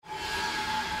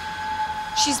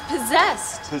She's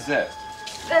possessed. Possessed.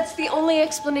 That's the only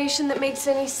explanation that makes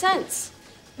any sense.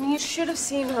 I mean, you should have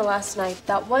seen her last night.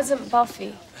 That wasn't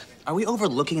Buffy. Are we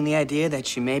overlooking the idea that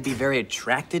she may be very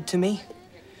attracted to me?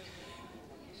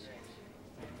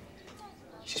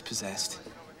 She's possessed.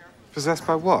 Possessed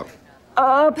by what?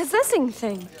 A possessing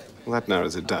thing. Well, that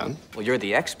narrows it down. Well, you're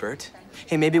the expert.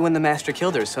 Hey, maybe when the Master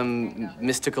killed her, some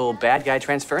mystical bad guy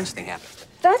transference thing happened.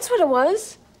 That's what it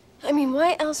was. I mean,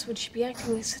 why else would she be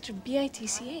acting like such a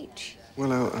bitch?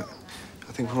 Willow,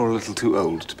 I think we're all a little too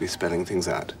old to be spelling things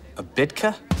out. A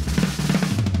bitka?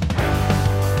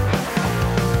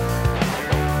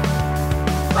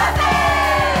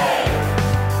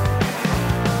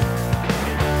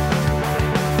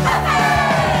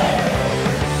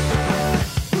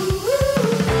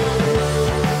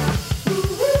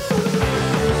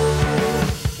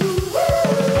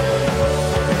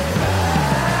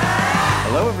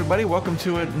 Welcome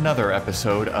to another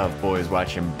episode of Boys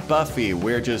Watching Buffy.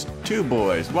 We're just two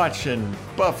boys watching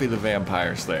Buffy the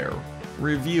Vampire Slayer,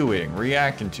 reviewing,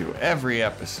 reacting to every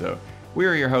episode.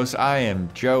 We're your hosts. I am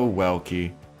Joe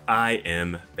Welke. I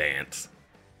am Vance.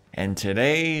 And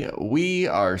today we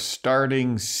are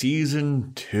starting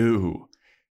season 2.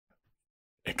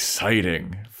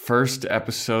 Exciting. First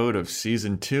episode of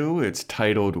season 2. It's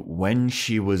titled When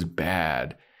She Was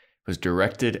Bad. It was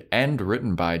directed and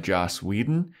written by Joss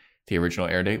Whedon. The original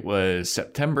air date was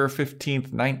September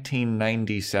 15th,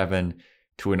 1997,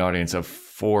 to an audience of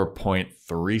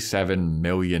 4.37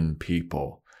 million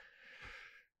people.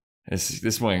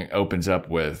 This one opens up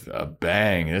with a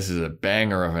bang. This is a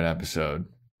banger of an episode.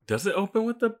 Does it open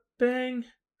with a bang?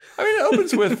 I mean,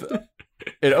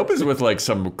 it opens with like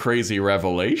some crazy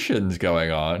revelations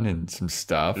going on and some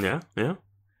stuff. Yeah.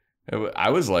 I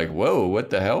was like, whoa,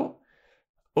 what the hell?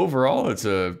 Overall, it's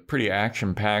a pretty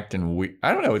action-packed and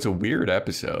I don't know, it's a weird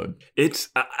episode.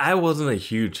 I wasn't a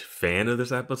huge fan of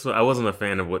this episode. I wasn't a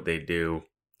fan of what they do.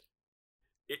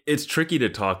 It's tricky to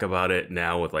talk about it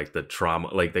now with like the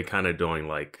trauma, like they're kind of doing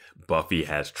like Buffy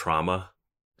has trauma.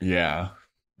 Yeah.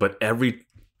 But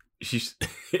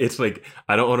it's like,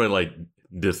 I don't want to like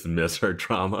dismiss her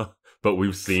trauma, but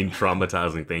we've seen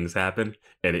traumatizing things happen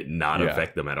and it not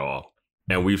affect them at all.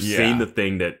 And we've seen the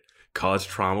thing that caused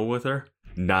trauma with her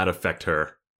not affect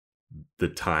her the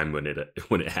time when it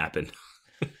happened.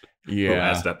 Yeah.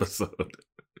 Last episode.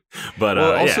 But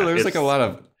also there's a lot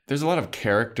of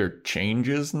character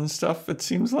changes and stuff, it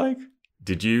seems like.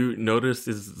 Did you notice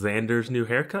Xander's new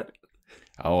haircut?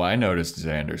 Oh, I noticed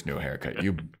Xander's new haircut.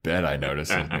 You bet I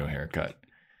noticed his new haircut.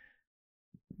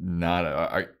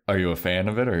 Are you a fan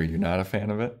of it or are you not a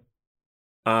fan of it?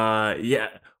 Yeah.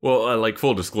 Well, like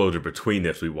full disclosure, between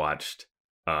this we watched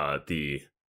the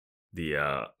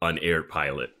unaired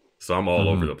pilot, so I'm all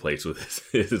over the place with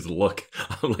his look.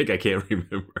 I'm like, I can't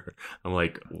remember. I'm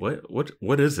like,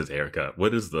 what is his haircut?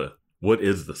 What is the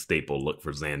staple look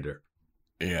for Xander?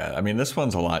 Yeah, I mean, this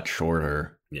one's a lot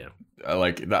shorter. Yeah,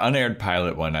 like the unaired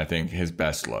pilot one, I think his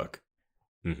best look.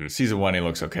 Mm-hmm. Season 1, he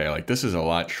looks okay. Like this is a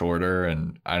lot shorter,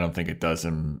 and I don't think it does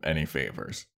him any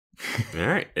favors. All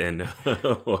right, and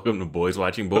welcome to Boys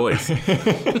Watching Boys.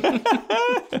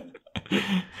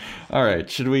 All right,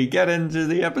 should we get into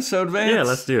the episode, Vance? Yeah,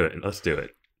 let's do it. All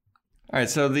right,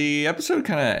 so the episode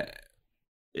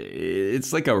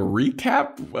it's like a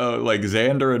recap. Like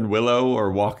Xander and Willow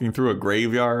are walking through a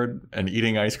graveyard and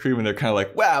eating ice cream, and they're kind of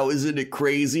like, wow, isn't it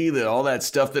crazy that all that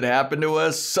stuff that happened to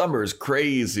us? Summer's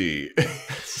crazy.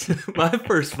 My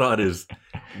first thought is,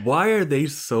 why are they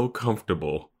so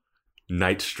comfortable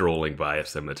night strolling by a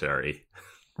cemetery?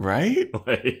 Right?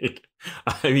 Like,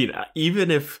 I mean,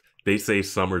 even if they say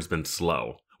summer's been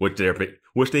slow, which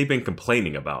they've been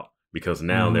complaining about, because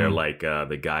now they're like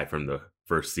the guy from the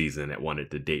first season that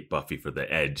wanted to date Buffy for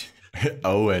the Edge.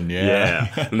 Owen,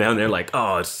 yeah. Yeah. Now they're like,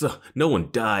 oh, no one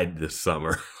died this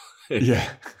summer. Yeah.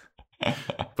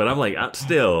 But I'm like, I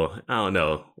don't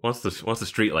know. Once the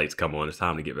street lights come on, it's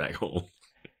time to get back home.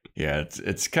 Yeah,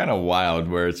 it's kind of wild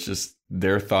where it's just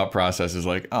their thought process is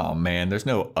like, oh man, there's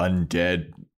no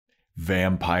undead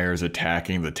vampires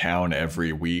attacking the town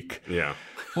every week. Yeah.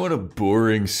 What a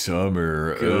boring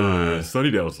summer.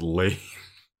 Sunnydale's lame.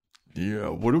 Yeah,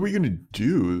 what are we going to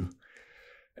do?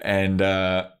 And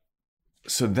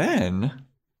so then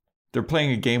they're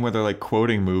playing a game where they're like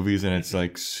quoting movies and it's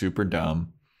like super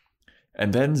dumb.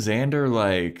 And then Xander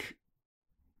like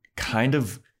kind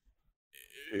of,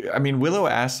 I mean, Willow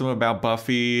asks him about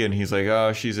Buffy and he's like,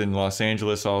 oh, she's in Los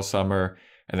Angeles all summer.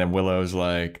 And then Willow's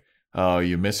like, oh,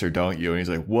 you miss her, don't you? And he's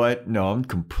like, what? No, I'm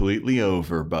completely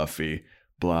over Buffy.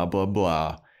 Blah, blah,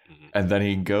 blah. And then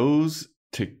he goes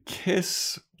to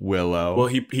kiss Willow. Well,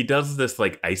 he does this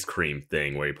like ice cream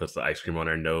thing where he puts the ice cream on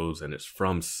her nose, and it's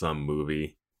from some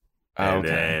movie. And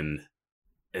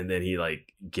then he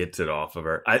like gets it off of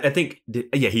her. I think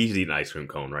he's eating an ice cream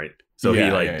cone, right? So he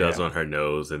does on her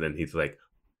nose, and then he's like,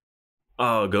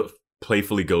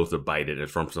 playfully goes to bite it.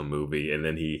 It's from some movie, and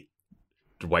then he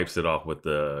wipes it off with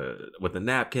the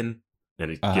napkin,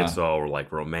 and it gets all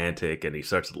like romantic, and he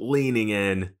starts leaning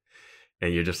in,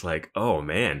 and you're just like, oh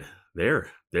man, they're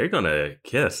gonna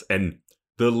kiss. And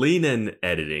the lean in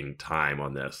editing time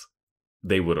on this,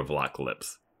 they would have locked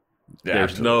lips.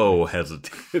 There's no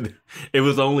hesitation. It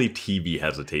was only TV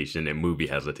hesitation and movie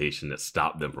hesitation that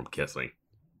stopped them from kissing.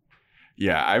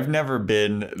 Yeah, I've never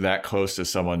been that close to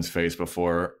someone's face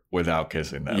before without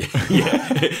kissing them.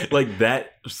 Yeah. Like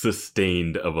that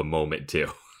sustained of a moment too.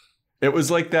 It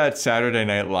was like that Saturday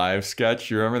Night Live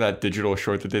sketch. You remember that digital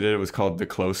short that they did? It was called The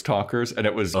Close Talkers, and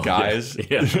it was guys.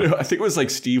 Yeah. I think it was like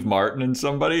Steve Martin and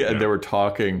somebody, and they were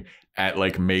talking at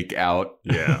like make out.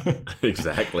 Yeah,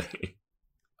 exactly.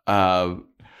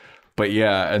 But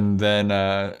yeah, and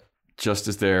then just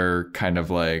as they're kind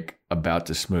of like about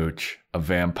to smooch, a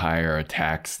vampire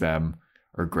attacks them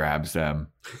or grabs them,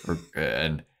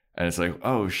 and it's like,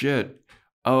 oh shit,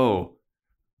 oh,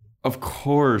 of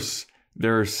course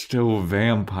there are still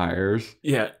vampires.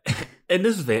 Yeah, and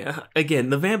this again,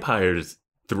 the vampires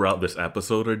throughout this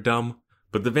episode are dumb,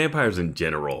 but the vampires in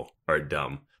general are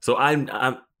dumb. So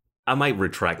I might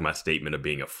retract my statement of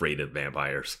being afraid of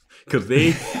vampires because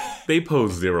they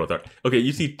pose zero threat. Okay,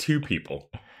 you see two people,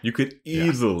 you could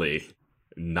easily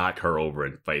knock her over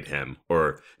and fight him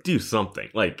or do something.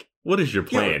 Like, what is your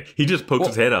plan? He just pokes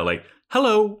his head out like,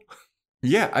 hello.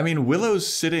 Yeah, I mean, Willow's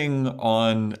sitting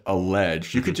on a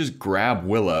ledge. You could just grab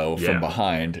Willow from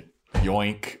behind,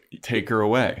 yoink, take her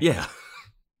away. Yeah.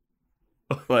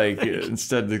 Like,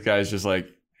 instead the guy's just like,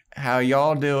 how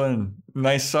y'all doing?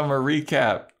 Nice summer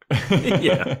recap.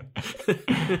 Yeah.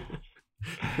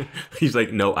 He's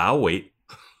like, no, I'll wait.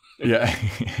 Yeah.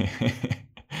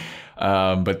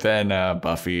 But then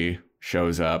Buffy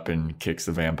shows up and kicks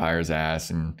the vampire's ass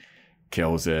and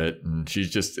kills it, and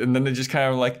and then they just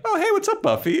kind of like, oh hey, what's up,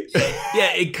 Buffy?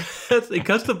 Yeah, it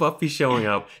cuts to Buffy showing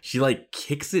up. She like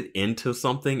kicks it into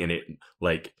something, and it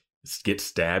like gets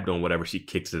stabbed on whatever she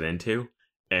kicks it into,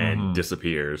 and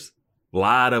disappears.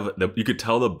 You could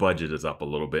tell the budget is up a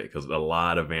little bit because a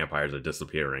lot of vampires are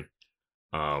disappearing.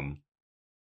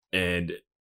 And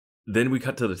then we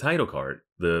cut to the title card,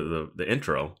 the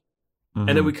intro, and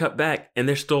then we cut back, and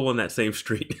they're still on that same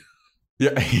street.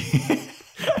 Yeah.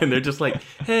 And they're just like,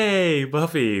 hey,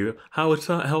 Buffy, how was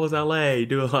LA? You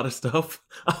do a lot of stuff?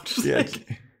 I'm just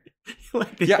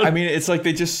I mean, it's like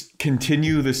they just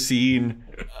continue the scene.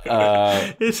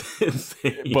 It's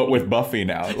insane. But with Buffy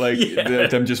now. Like,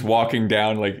 them just walking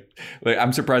down. Like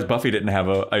I'm surprised Buffy didn't have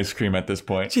ice cream at this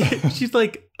point. She's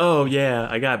like, oh, yeah,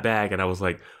 I got back. And I was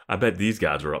like, I bet these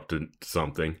guys are up to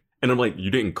something. And I'm like,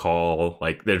 you didn't call.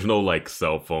 Like, there's no, like,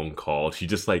 cell phone call. She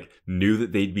just, like, knew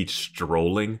that they'd be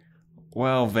strolling.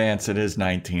 Well, Vance, it is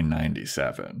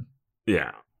 1997.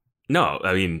 Yeah. No,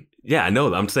 I mean, yeah, I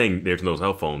know. I'm saying there's no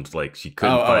cell phones. Like, she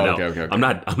couldn't find out. Okay. I'm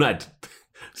not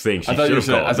saying she should have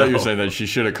called. I thought you were saying that she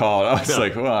should have called. I was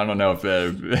like, well, I don't know if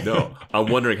No, I'm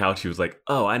wondering how she was like,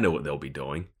 oh, I know what they'll be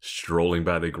doing. Strolling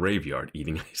by the graveyard,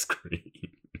 eating ice cream.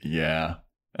 Yeah.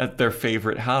 That's their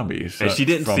favorite hobbies. And she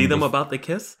didn't see them about the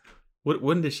kiss?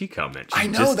 When did she comment? I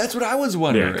know, that's what I was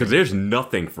wondering. Yeah, because there's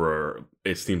nothing for,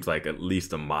 it seems like, at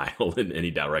least a mile in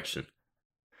any direction.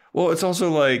 Well, it's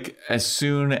also like, as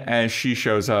soon as she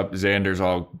shows up, Xander's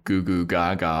all goo goo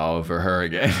gaga over her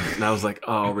again. And I was like,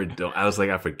 oh,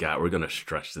 I forgot. We're going to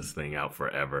stretch this thing out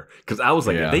forever. Because I was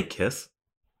like, if they kiss,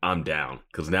 I'm down.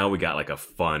 Because now we got like a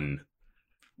fun.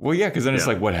 Well, yeah, because then it's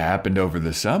like, what happened over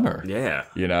the summer? Yeah.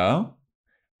 You know?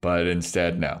 But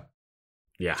instead, no.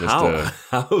 Yeah,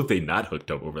 how have they not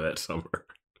hooked up over that summer?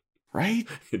 Right?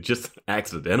 Just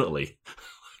accidentally.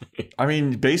 I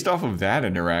mean, based off of that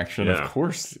interaction, of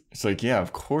course, it's like, yeah,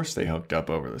 of course they hooked up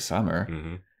over the summer.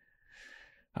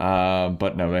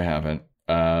 But no, they haven't.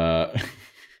 But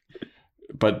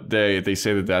they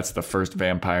say that that's the first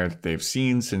vampire that they've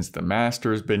seen since the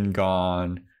Master's been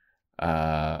gone.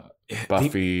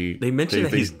 Buffy. They mentioned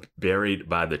that he's buried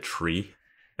by the tree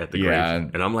at the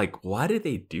grave. And I'm like, why did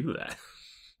they do that?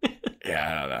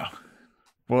 Yeah, I don't know.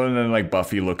 Well, and then like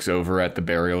Buffy looks over at the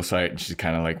burial site and she's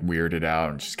kind of like weirded out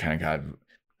and she's kind of got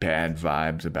bad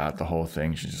vibes about the whole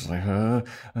thing. She's just like,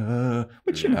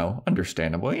 which, you know,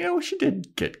 understandable. You know, she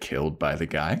did get killed by the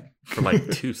guy. For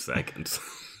like 2 seconds.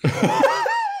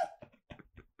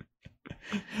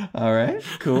 All right,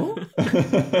 cool.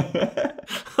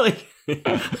 Like,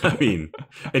 I mean,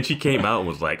 and she came out and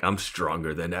was like, "I'm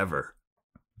stronger than ever."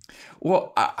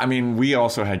 Well, I mean, we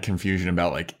also had confusion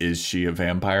about like, is she a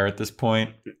vampire at this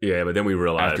point? Yeah, but then we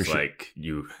realized After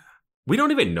we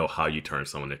don't even know how you turn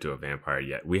someone into a vampire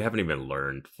yet. We haven't even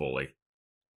learned fully.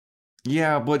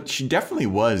 Yeah, but she definitely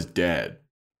was dead.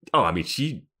 Oh, I mean,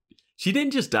 she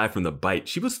didn't just die from the bite.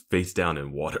 She was face down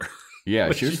in water. Yeah,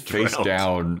 Like, she was she face drowned.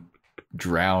 down,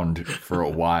 drowned for a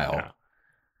while.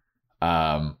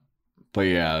 But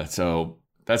yeah, so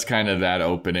that's kind of that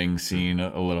opening scene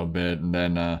a little bit, and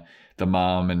then the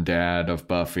mom and dad of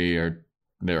Buffy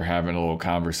they're having a little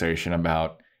conversation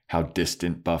about how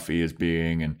distant Buffy is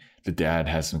being, and the dad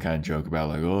has some kind of joke about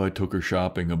like, oh, I took her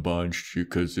shopping a bunch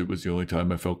because it was the only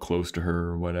time I felt close to her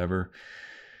or whatever.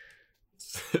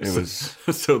 It was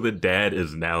So the dad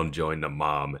is now joined the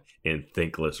mom in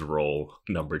thankless role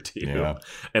number 2. Yeah.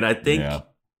 And I think Yeah.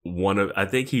 I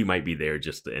think he might be there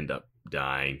just to end up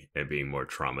dying and being more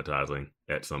traumatizing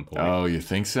at some point. Oh, you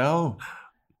think so?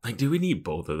 Like, do we need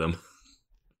both of them?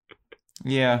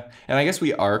 Yeah, and I guess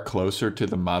we are closer to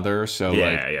the mother, so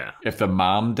Yeah. if the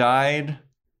mom died,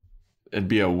 it'd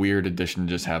be a weird addition to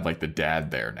just have like the dad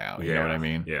there now. You know what I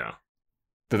mean? Yeah.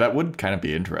 But that would kind of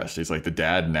be interesting. It's like the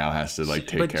dad now has to like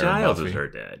take But care Giles of Buffy. is her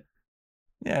dad.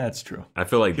 Yeah, that's true. I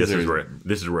feel like this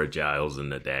Because is where Giles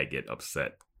and the dad get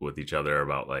upset with each other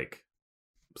about like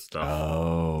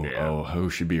stuff. Who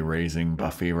should be raising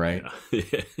Buffy, right?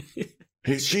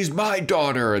 Yeah. She's my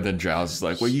daughter. And then Giles is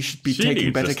like, well, you should be She taking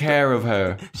needs to better care of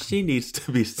her. She needs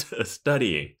to be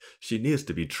studying. She needs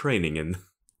to be training in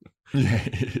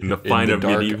In the finer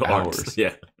dark medieval hours. arts.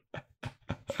 Yeah.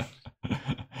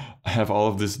 I have all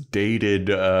of this dated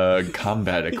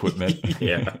combat equipment.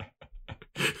 Yeah.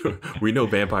 We know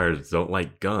vampires don't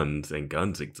like guns, and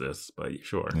guns exist, but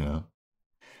sure. Yeah.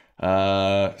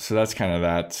 So that's kind of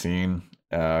that scene.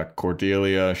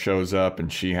 Cordelia shows up,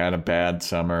 and she had a bad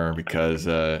summer because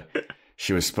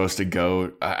she was supposed to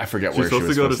go. I forget where She's she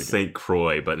was supposed to go to St. St.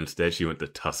 Croix, but instead she went to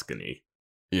Tuscany.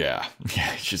 Yeah.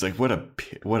 She's like, what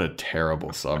a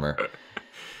terrible summer.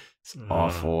 It's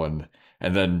awful.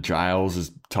 And then Giles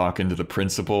is talking to the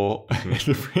principal.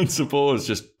 The principal is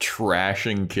just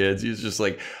trashing kids. He's just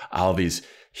like, all these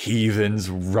heathens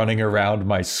running around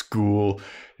my school.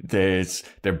 They're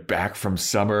back from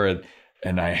summer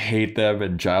and I hate them.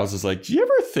 And Giles is like, do you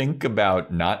ever think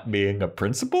about not being a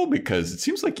principal? Because it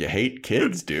seems like you hate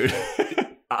kids, dude.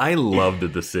 I love the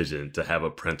decision to have a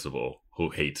principal who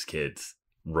hates kids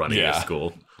running a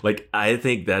school. Like, I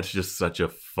think that's just such a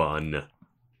fun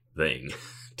thing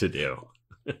to do.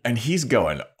 And he's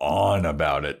going on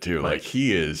about it too. Like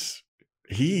he is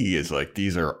like,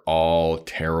 these are all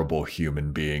terrible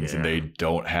human beings and they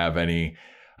don't have any,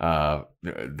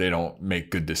 they don't make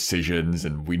good decisions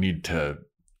and they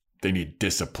need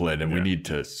discipline and we need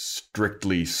to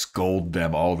strictly scold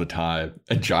them all the time.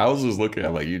 And Giles was looking at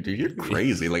him like, you're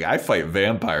crazy. Like I fight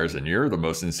vampires and you're the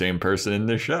most insane person in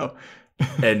this show.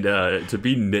 And to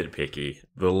be nitpicky,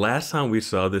 the last time we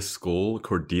saw this school,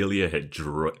 Cordelia had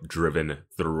driven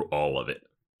through all of it.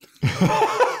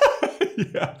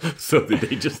 Yeah. So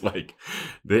they just like,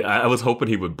 I was hoping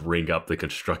he would bring up the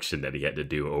construction that he had to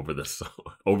do over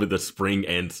the spring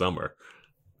and summer.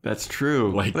 That's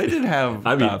true. Like, they did have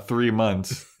about 3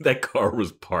 months. That car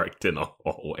was parked in a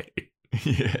hallway.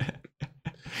 Yeah.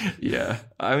 Yeah.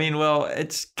 I mean, well,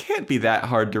 it can't be that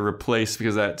hard to replace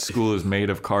because that school is made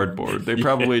of cardboard. They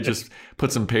probably just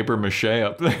put some paper mache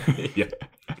up there. Yeah.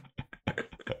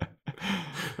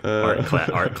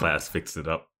 Art class fixed it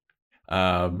up.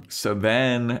 So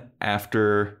then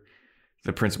after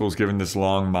the principal's given this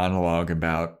long monologue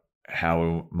about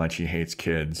how much he hates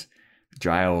kids,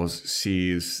 Giles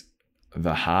sees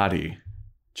the hottie,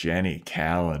 Jenny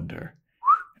Calendar.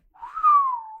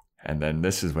 And then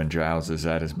this is when Giles is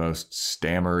at his most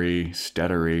stammery,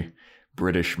 stuttery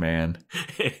British man.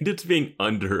 And it's being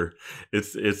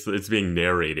it's being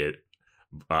narrated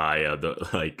by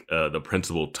the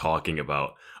principal talking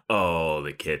about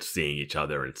the kids seeing each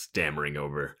other and stammering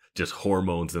over just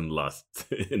hormones and lust.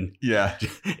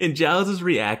 And Giles is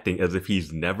reacting as if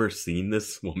he's never seen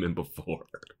this woman before.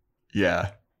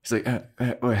 Yeah. He's like,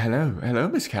 well, hello,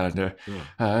 Miss Calendar.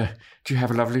 Do you have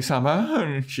a lovely summer?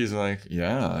 And she's like,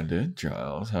 yeah, I did,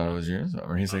 Giles. How was your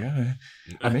summer? He's like,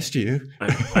 I missed you.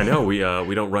 I know we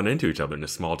don't run into each other in a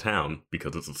small town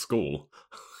because it's a school.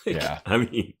 Yeah, I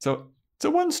mean, so it's a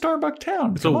one Starbucks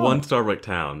town. It's one Starbucks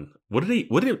town. What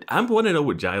did I want to know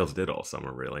what Giles did all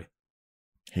summer? Really,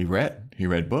 he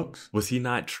read books. Was he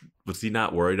not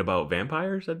worried about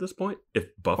vampires at this point? If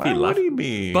Buffy Why left, would he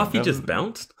be? Buffy just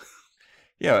bounced.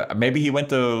 Yeah, maybe he went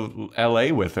to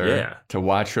L.A. with her to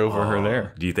watch over her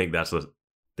there. Do you think that's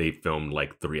they filmed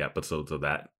like 3 episodes of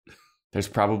that. There's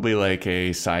probably like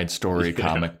a side story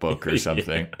comic book or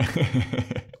something.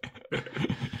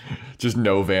 Just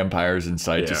no vampires in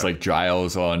sight, just like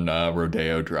Giles on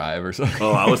Rodeo Drive or something.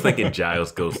 Oh, I was thinking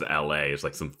Giles goes to LA. It's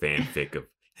like some fanfic of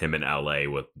him in LA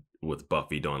with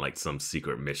Buffy doing like some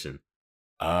secret mission.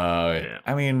 I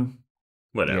mean,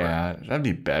 whatever. Yeah, that'd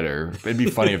be better. It'd be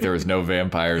funny if there was no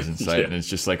vampires in sight and it's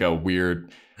just like a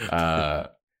weird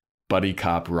buddy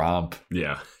cop romp.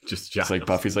 Yeah, just Giles. It's like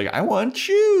Buffy's like, I want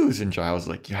shoes, and Giles is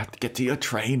like, you have to get to your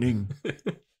training.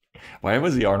 Why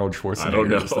was he Arnold Schwarzenegger? I don't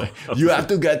know. Just like, you have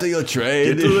to get to your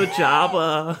training. Get to the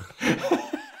chopper.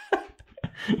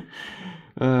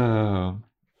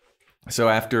 So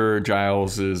after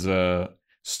Giles is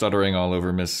stuttering all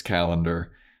over Miss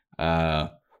Calendar,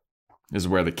 is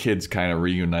where the kids kind of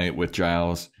reunite with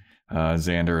Giles,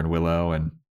 Xander and Willow,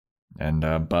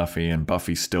 and Buffy, and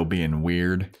Buffy's still being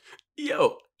weird.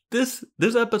 Yo, this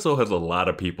episode has a lot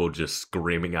of people just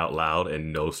screaming out loud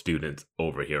and no students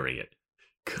overhearing it.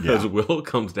 Because Willow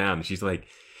comes down and she's like,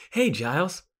 hey,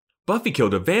 Giles, Buffy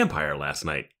killed a vampire last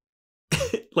night.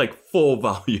 Like full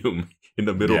volume in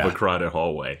the middle of a crowded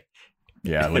hallway.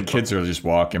 Yeah, like kids are just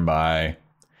walking by.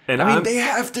 And I mean, they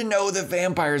have to know that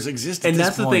vampires exist at this point. And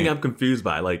that's the thing I'm confused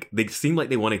by. Like, they seem like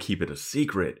they want to keep it a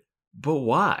secret. But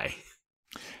why?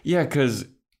 Yeah, because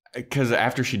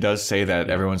after she does say that,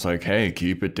 everyone's like, hey,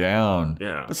 keep it down.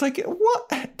 Yeah. It's like, what?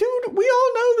 Dude, we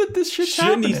all know that this shit's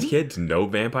happening. Shouldn't these kids know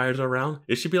vampires are around?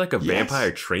 It should be like a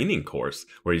vampire training course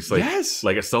where it's like,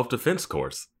 like a self-defense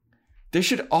course. They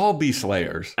should all be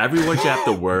slayers. Everyone should have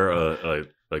to wear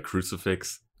a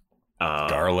crucifix.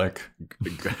 Garlic.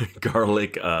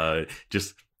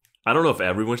 Just, I don't know if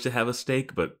everyone should have a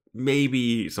stake, but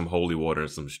maybe some holy water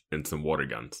and some water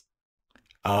guns.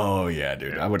 Oh, yeah,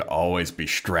 dude. I would always be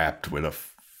strapped with a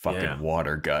fucking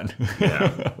water gun.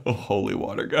 Yeah. A holy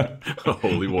water gun. A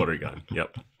holy water gun.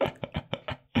 Yep.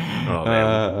 Oh,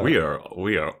 man. We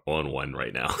are on one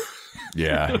right now.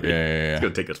 Yeah. It's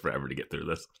going to take us forever to get through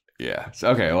this. Yeah. So,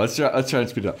 okay, let's try to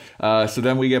speed it up. So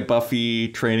then we get Buffy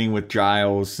training with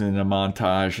Giles in a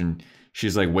montage, and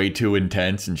she's like way too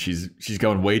intense, and she's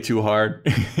going way too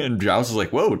hard. And Giles is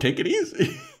like, whoa, take it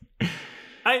easy.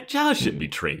 Giles shouldn't be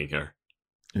training her.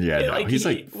 Yeah, no, like, he's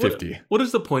like 50. What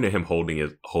is the point of him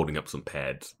holding up some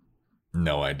pads?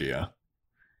 No idea.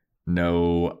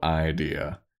 But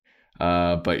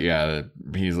yeah,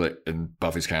 he's like, and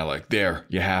Buffy's kind of like, there,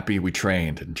 you happy? We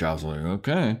trained. And Giles is like,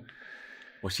 okay.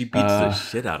 Well, she beats the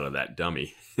shit out of that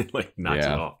dummy. Like, knocks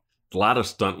it off. A lot of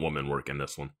stunt woman work in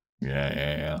this one.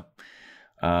 Yeah.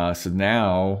 So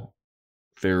now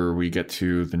there we get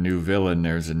to the new villain.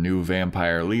 There's a new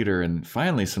vampire leader, and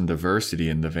finally some diversity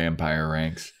in the vampire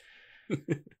ranks.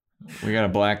 We got a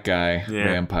black guy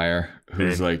vampire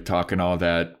who's like talking all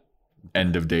that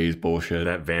end of days bullshit.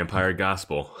 That vampire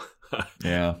gospel.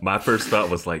 Yeah. My first thought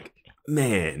was like,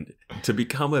 man, to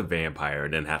become a vampire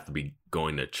and then have to be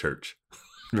going to church.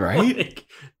 Right?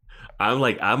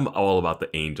 I'm all about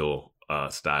the Angel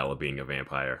style of being a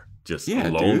vampire. Just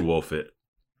lone wolf it.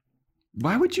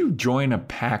 Why would you join a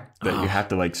pack that you have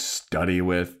to like study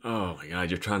with? Oh my god,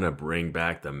 you're trying to bring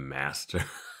back the master.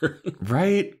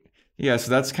 Right? Yeah, so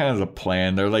that's kind of the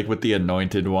plan. They're like with the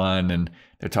Anointed One, and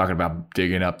they're talking about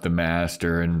digging up the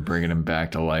master and bringing him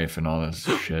back to life and all this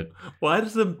shit. Why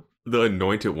does the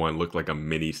Anointed One look like a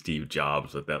mini Steve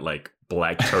Jobs with that like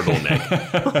black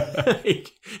turtleneck?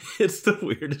 Like, it's the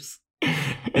weirdest.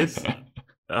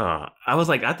 I was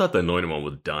like, I thought the Anointed One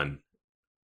was done.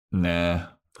 Nah.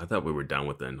 I thought we were done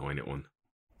with the Anointed One.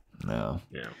 No.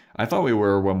 Yeah. I thought we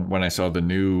were when I saw the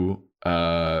new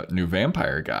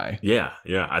vampire guy. Yeah.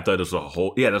 I thought it was a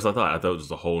whole. Yeah, that's what I thought. I thought it was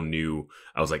a whole new.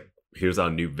 I was like, here's our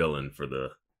new villain for the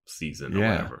season or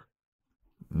whatever.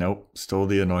 Nope. Still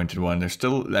the Anointed One. They're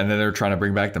still, and then they're trying to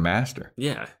bring back the Master.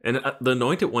 Yeah, and the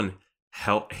Anointed One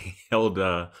held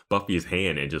Buffy's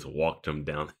hand and just walked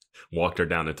her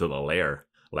down into the lair.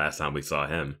 Last time we saw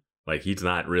him, like he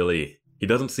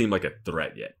doesn't seem like a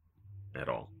threat yet at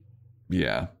all.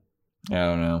 Yeah. I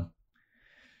don't know.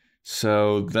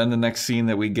 So then the next scene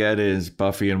that we get is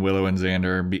Buffy and Willow and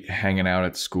Xander hanging out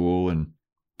at school, and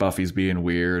Buffy's being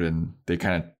weird, and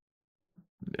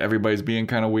everybody's being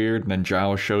kind of weird. And then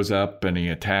Giles shows up and he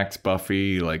attacks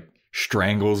Buffy, like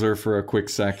strangles her for a quick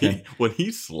second. When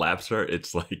he slaps her,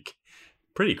 it's like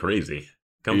pretty crazy.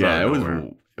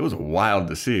 It was wild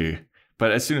to see.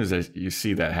 But as soon as you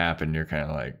see that happen, you're kind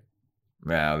of like,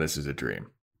 wow, this is a dream,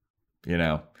 you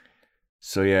know?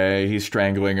 So yeah, he's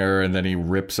strangling her, and then he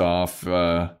rips off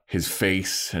his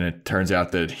face, and it turns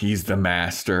out that he's the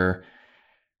Master.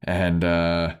 And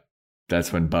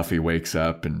that's when Buffy wakes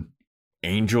up, and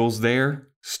Angel's there.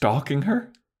 stalking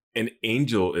her. And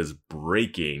Angel is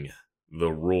breaking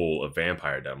the rule of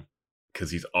vampiredom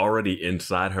because he's already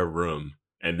inside her room,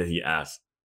 and then he asks,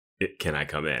 "Can I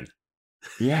come in?"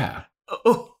 Yeah.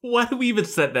 Oh, why did we even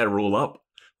set that rule up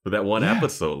for that one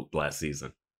episode last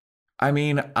season? I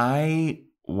mean, I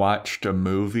watched a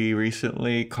movie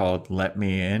recently called Let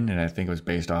Me In, and I think it was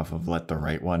based off of Let the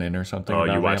Right One In or something. Oh,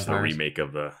 about you watched vampires. the remake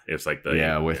of it's like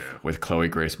the with Chloe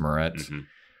Grace Moretz.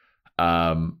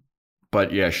 Mm-hmm.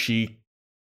 But yeah, she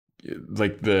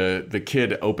like the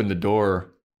kid opened the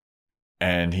door,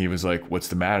 and he was like, "What's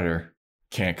the matter?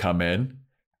 Can't come in."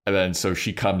 And then so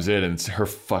she comes in, and her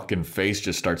fucking face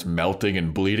just starts melting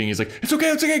and bleeding. He's like, it's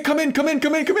okay, come in. And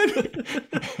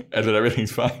then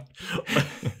everything's fine.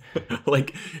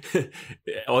 Like,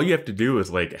 all you have to do is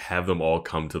like have them all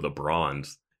come to the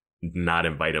bronze, not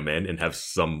invite them in, and have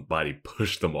somebody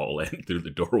push them all in through the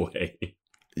doorway.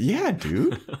 Yeah,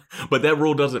 dude. But that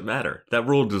rule doesn't matter. That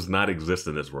rule does not exist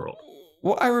in this world.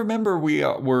 Well, I remember we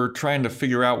were trying to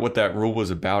figure out what that rule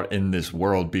was about in this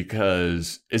world,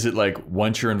 because is it like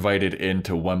once you're invited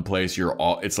into one place,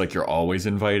 it's like you're always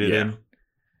invited in?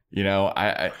 You know,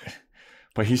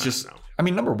 but he's just, I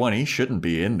mean, number one, he shouldn't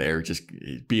be in there just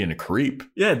being a creep.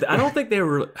 Yeah, I don't think they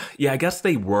were, I guess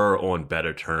they were on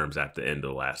better terms at the end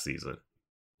of last season.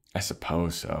 I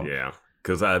suppose so. Yeah,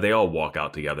 because they all walk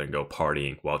out together and go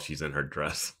partying while she's in her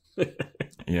dress.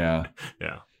 Yeah.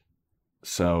 Yeah.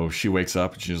 So she wakes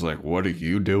up and she's like, "What are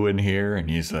you doing here?" And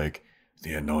he's like,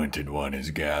 "The Anointed One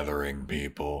is gathering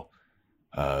people.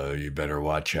 You better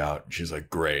watch out." And she's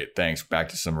like, "Great, thanks. Back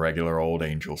to some regular old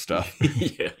Angel stuff."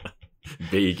 Yeah.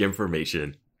 Vague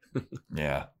information.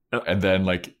 Yeah. And then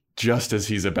like just as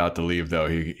he's about to leave though,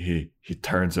 he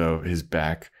turns over his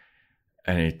back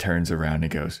and he turns around and he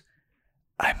goes,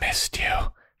 "I missed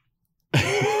you."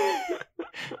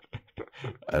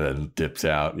 And then dips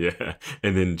out. Yeah.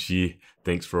 And then she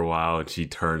thinks for a while and she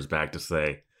turns back to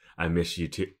say, "I miss you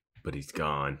too." But he's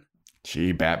gone.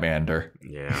 She Batmaned her.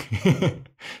 Yeah.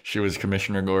 She was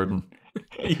Commissioner Gordon.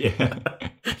 Yeah.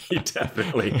 He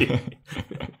definitely.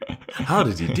 How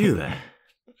did he do that?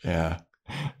 Yeah.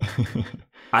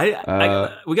 We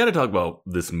got to talk about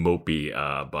this mopey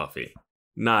Buffy.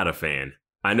 Not a fan.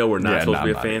 I know we're not supposed to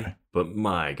be a fan, but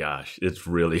my gosh, it's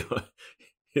really,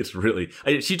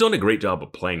 she's done a great job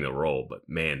of playing the role, but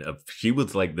man, if she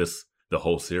was like this the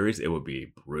whole series, it would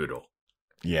be brutal.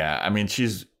 Yeah, I mean,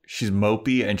 she's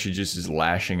mopey and she just is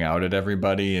lashing out at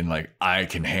everybody and like, "I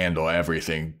can handle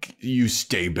everything. You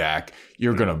stay back.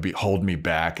 You're going to hold me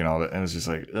back," and all that. And it's just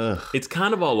like, ugh. It's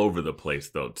kind of all over the place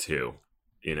though, too.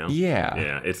 You know? Yeah.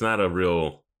 Yeah, it's not a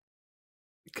real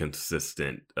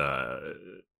consistent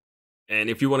and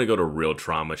if you want to go to real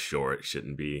trauma, sure, it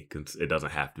shouldn't be. It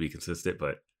doesn't have to be consistent,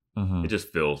 but it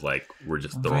just feels like we're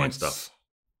just throwing stuff.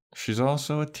 She's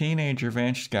also a teenager,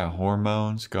 Vance. She's got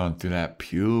hormones, going through that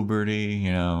puberty,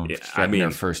 you know. Yeah, getting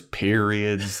her first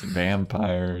periods,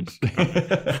 vampires.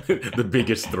 The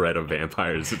biggest threat of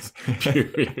vampires is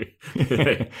puberty.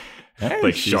 Hey,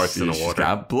 like sharks in the water. She's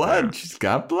got blood. Yeah. She's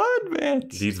got blood, man.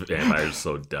 These vampires are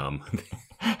so dumb.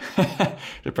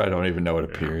 They probably don't even know what a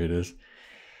period is.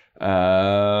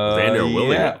 Xander and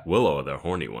Willow are the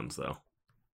horny ones, though.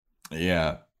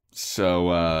 Yeah.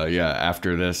 So,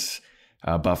 after this,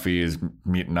 Buffy is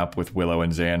meeting up with Willow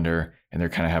and Xander, and they're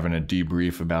kind of having a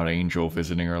debrief about Angel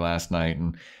visiting her last night.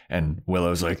 And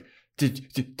Willow's like,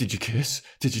 Did you kiss?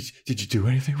 Did you do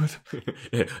anything with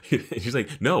him? She's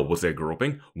like, "No. Was there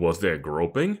groping? Was there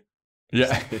groping?"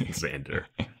 Yeah.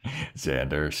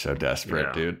 Xander, so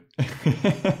desperate, dude.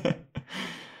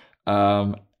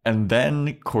 And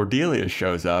then Cordelia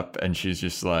shows up and she's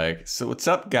just like, "So what's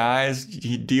up, guys? Did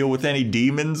you deal with any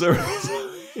demons or?"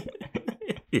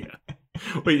 Yeah.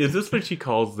 Wait, is this what she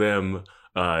calls them?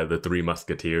 The Three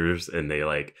Musketeers, and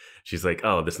she's like,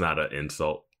 "Oh, that's not an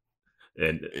insult."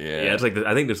 And yeah, it's like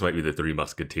I think this might be the Three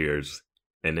Musketeers.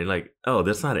 And they're like, "Oh,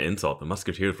 that's not an insult. The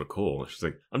Musketeers were cool." And she's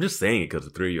like, "I'm just saying it because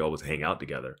the three of you always hang out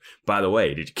together. By the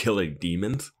way, did you kill any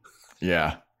demons?"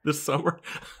 Yeah. This summer?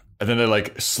 And then they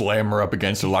like slam her up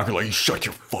against the locker, like, "Shut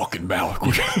your fucking mouth."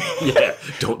 Yeah,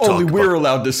 don't talk. Only we're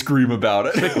allowed to scream about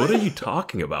it. Like, what are you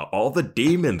talking about? All the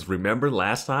demons. Remember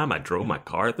last time I drove my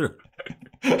car through?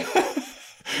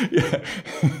 Yeah.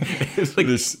 It's like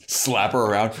just slap her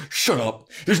around. "Shut up.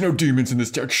 There's no demons in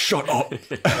this town. Shut up."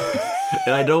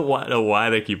 And I don't know why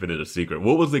they're keeping it a secret.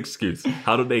 What was the excuse?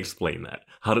 How did they explain that?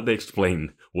 How did they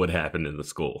explain what happened in the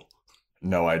school?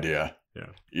 No idea.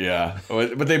 Yeah.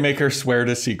 But they make her swear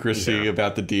to secrecy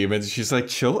about the demons. She's like,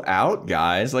 "Chill out,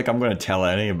 guys. Like, I'm going to tell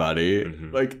anybody."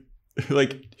 Mm-hmm.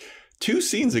 Like 2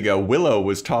 scenes ago, Willow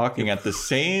was talking at the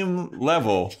same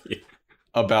level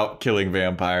about killing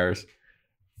vampires.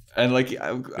 And like,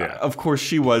 of course,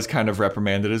 she was kind of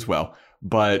reprimanded as well.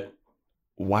 But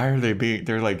why are they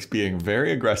they're like being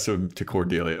very aggressive to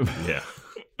Cordelia. Yeah.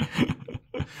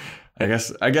 I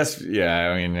guess, yeah.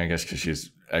 I mean, I guess because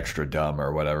she's extra dumb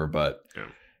or whatever. But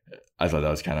I thought that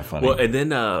was kind of funny. Well, and then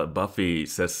Buffy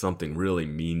says something really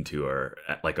mean to her,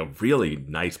 like a really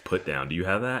nice put down. Do you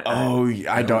have that? Oh,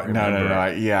 I don't. No.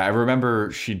 I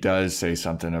remember she does say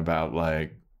something about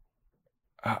like.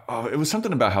 It was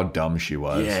something about how dumb she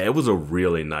was. Yeah, it was a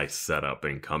really nice setup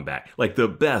and comeback. Like the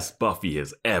best Buffy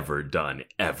has ever done,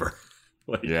 ever.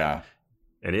 Like, yeah.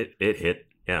 And it hit.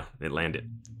 Yeah, it landed.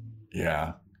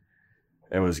 Yeah.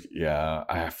 It was, yeah.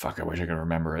 I wish I could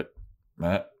remember it.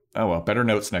 Oh, well, better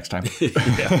notes next time.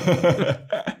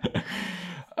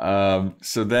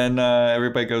 So then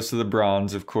everybody goes to the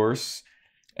Bronze, of course.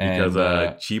 Because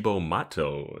Chibo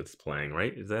Mato is playing,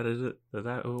 right? Is that who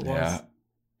it was? Yeah.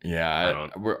 Yeah.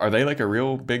 Are they like a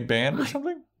real big band or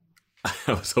something?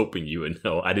 I was hoping you would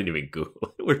know. I didn't even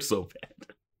Google it. We're so bad.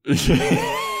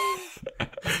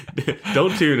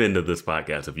 Don't tune into this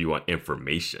podcast if you want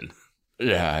information.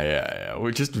 Yeah. We're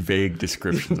just vague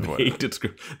descriptions of what.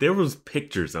 There was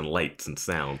pictures and lights and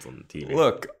sounds on the TV.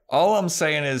 Look, all I'm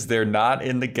saying is they're not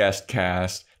in the guest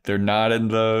cast. They're not in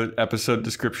the episode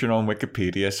description on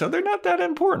Wikipedia, so they're not that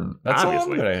important. That's all I'm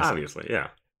going to say. Obviously, yeah.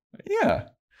 Yeah.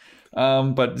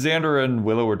 But Xander and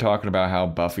Willow were talking about how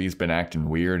Buffy's been acting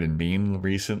weird and mean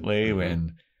recently,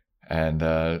 and then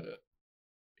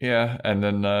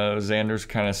Xander's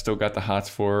kind of still got the hots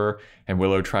for her, and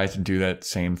Willow tries to do that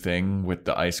same thing with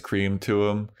the ice cream to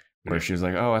him, where she's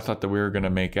like, "Oh, I thought that we were gonna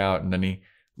make out," and then he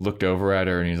looked over at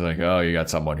her and he's like, "Oh, you got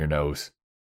something on your nose."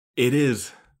 It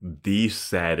is the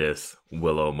saddest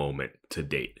Willow moment to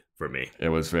date for me. It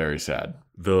was very sad.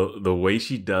 The way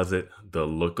she does it, the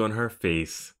look on her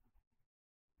face.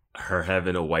 Her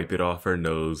having to wipe it off her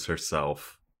nose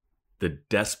herself, the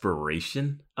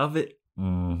desperation of it.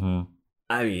 Mm-hmm.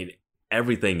 I mean,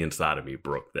 everything inside of me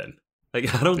broke then.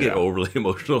 Like, I don't get overly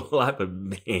emotional a lot, but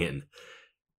man,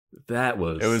 it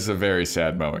was a very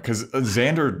sad moment because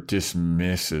Xander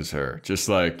dismisses her, just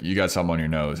like, you got something on your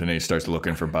nose, and then he starts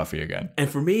looking for Buffy again. And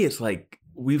for me, it's like,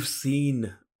 we've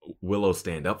seen Willow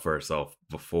stand up for herself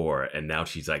before, and now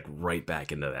she's like right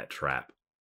back into that trap,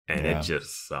 and it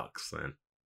just sucks, man.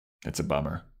 It's a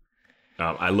bummer.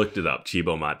 I looked it up.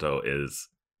 Chibo Mato is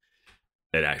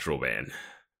an actual band.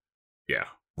 Yeah.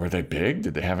 Were they big?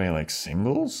 Did they have any like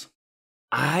singles?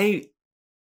 I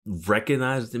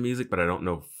recognize the music, but I don't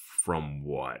know from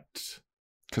what.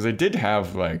 Because they did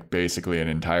have like basically an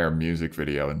entire music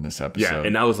video in this episode. Yeah,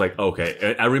 and I was like,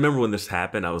 okay. I remember when this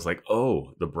happened, I was like,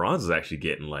 oh, the Bronze is actually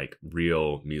getting like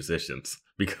real musicians.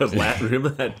 Because remember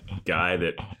that guy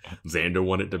that Xander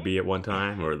wanted to be at one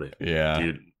time? Or the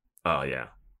dude? Oh, yeah.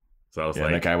 So I was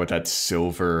like... that guy with that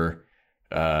silver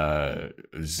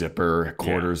zipper,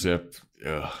 quarter zip.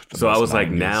 Ugh, so I was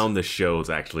like, now the show's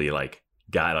actually like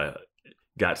got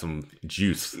some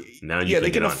juice. Now you they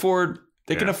can afford...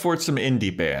 They can afford some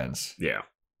indie bands. Yeah.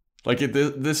 Like,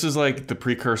 this is like the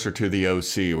precursor to the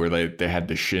OC, where they had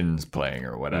the Shins playing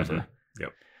or whatever. Mm-hmm.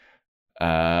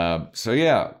 Yep.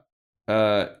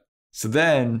 So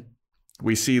then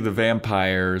we see the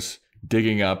vampires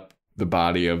digging up the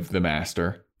body of the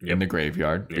master in the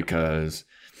graveyard because,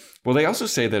 well, they also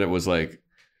say that it was like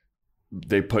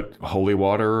they put holy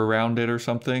water around it or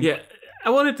something. Yeah, I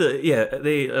wanted to.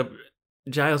 They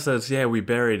Giles says, "Yeah, we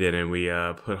buried it and we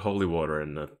put holy water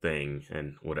in the thing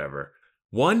and whatever."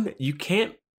 One, you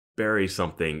can't bury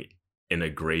something in a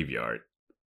graveyard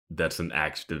that's an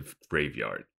active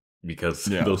graveyard because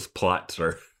those plots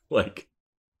are like,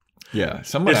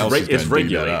 someone else is it's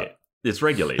regulated. It's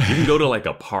regulated. You can go to like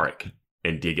a park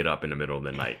and dig it up in the middle of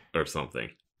the night or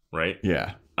something, right?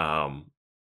 Yeah.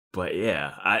 But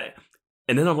yeah,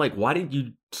 and then I'm like, why didn't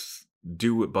you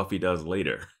do what Buffy does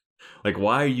later? Like,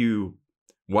 why are you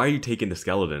taking the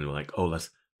skeleton and like, oh, let's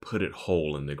put it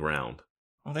whole in the ground?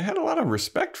 Well, they had a lot of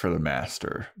respect for the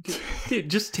master. Dude,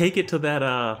 just take it to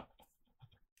that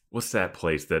what's that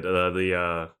place that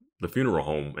the funeral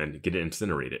home and get it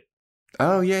incinerated.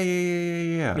 Oh, yeah.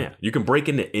 Yeah, you can break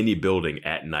into any building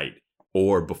at night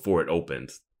or before it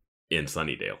opens in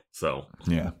Sunnydale. So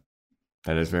yeah,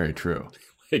 that is very true.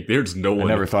 Like, there's no one.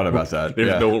 I never thought about that.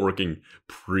 There's no one working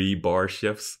pre-bar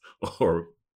shifts or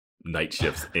night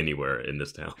shifts anywhere in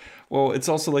this town. Well, it's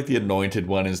also like the Anointed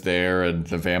One is there, and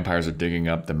the vampires are digging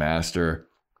up the master,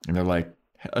 and they're like,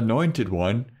 "Anointed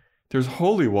One, there's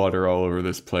holy water all over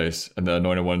this place," and the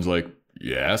Anointed One's like,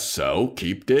 "Yeah, so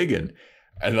keep digging,"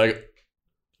 and like.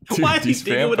 Dude, why is he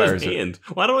digging with his hands?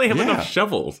 Why don't they have enough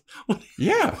shovels?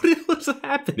 What's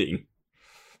happening?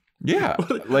 Yeah,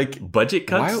 like budget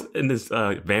cuts in this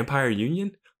vampire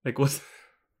union. Like what's?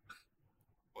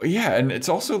 Yeah, and it's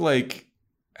also like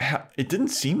it didn't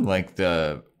seem like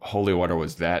the holy water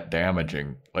was that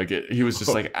damaging. Like he was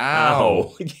just like,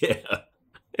 ow. Yeah.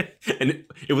 And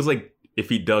it was like if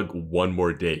he dug one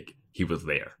more dig, he was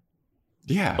there.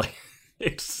 Yeah. Like,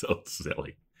 it's so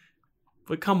silly.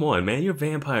 But come on, man. You're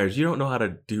vampires. You don't know how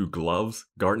to do gloves,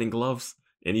 gardening gloves,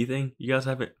 anything. You guys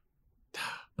haven't.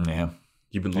 Yeah.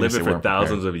 You've been living for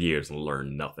thousands of years and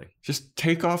learned nothing. Just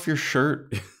take off your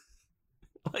shirt.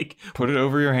 Like, put it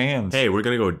over your hands. Hey, we're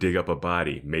going to go dig up a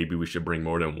body. Maybe we should bring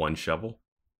more than one shovel.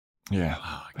 Yeah.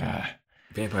 Oh, God.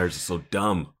 Vampires are so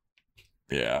dumb.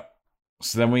 Yeah.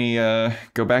 So then we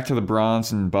go back to the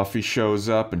bronze and Buffy shows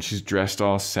up and she's dressed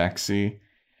all sexy.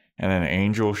 And then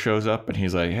Angel shows up and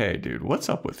he's like, hey, dude, what's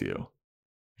up with you?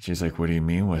 She's like, what do you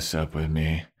mean what's up with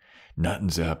me?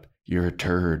 Nothing's up. You're a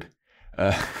turd.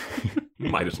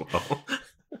 Might as well.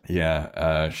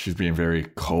 Yeah. She's being very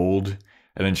cold.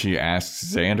 And then she asks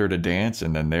Xander to dance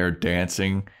and then they're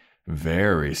dancing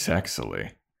very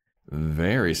sexily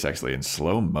in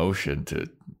slow motion to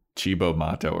Chibo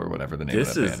Mato or whatever the name of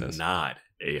that band is. This is not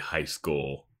a high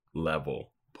school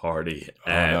level party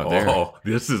at all.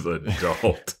 This is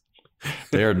adult.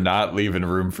 They are not leaving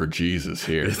room for Jesus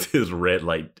here. This is Red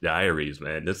Light Diaries,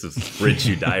 man. This is Red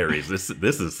Shoe Diaries. This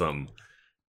is some,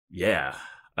 yeah.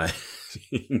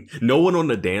 No one on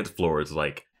the dance floor is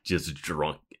like just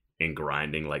drunk and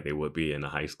grinding like they would be in a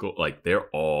high school. Like they're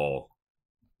all,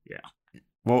 yeah.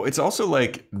 Well, it's also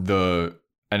like and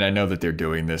I know that they're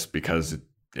doing this because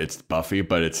it's Buffy,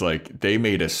 but it's like they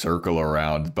made a circle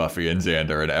around Buffy and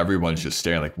Xander and everyone's just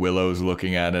staring. Like Willow's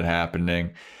looking at it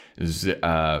happening.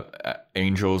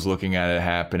 Angel's looking at it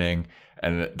happening.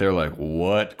 And they're like,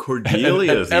 what?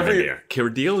 Cordelia's even there.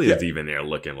 Cordelia's even there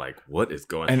looking like, what is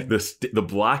going on? The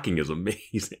blocking is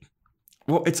amazing.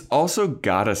 Well, it's also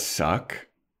gotta suck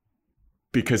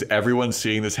because everyone's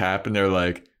seeing this happen. They're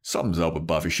like, something's up with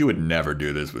Buffy. She would never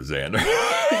do this with Xander.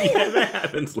 Yeah, that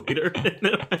happens later.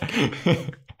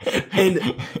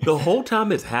 And the whole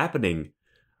time it's happening,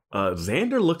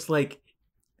 Xander looks like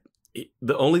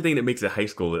the only thing that makes it high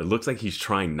school, it looks like he's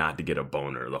trying not to get a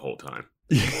boner the whole time.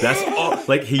 That's all.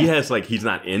 Like he has, like he's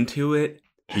not into it.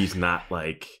 He's not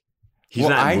like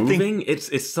not moving.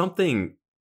 It's something.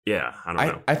 Yeah, I don't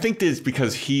know. I think this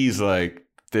because he's like,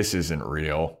 this isn't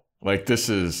real. Like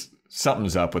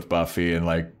something's up with Buffy, and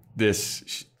like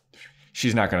this,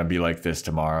 she's not gonna be like this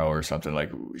tomorrow or something.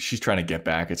 Like she's trying to get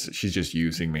back. She's just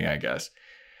using me, I guess.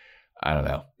 I don't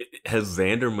know. Has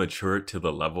Xander matured to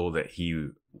the level that he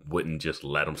wouldn't just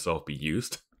let himself be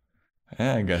used?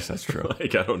 Yeah, I guess that's true.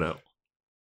 Like I don't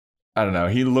know.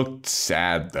 He looked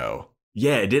sad though.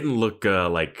 Yeah, it didn't look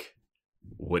like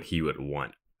what he would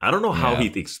want. I don't know how he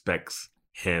expects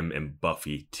him and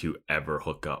Buffy to ever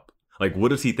hook up. Like, what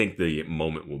does he think the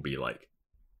moment will be like?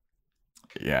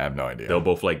 Yeah, I have no idea. They'll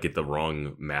both like get the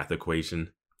wrong math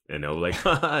equation, and they'll like,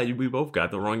 haha, we both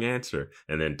got the wrong answer,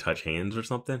 and then touch hands or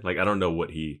something. Like, I don't know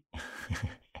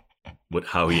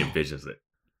how he envisions it.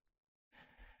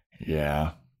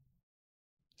 Yeah.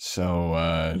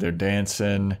 So they're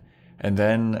dancing, and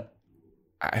then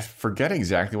I forget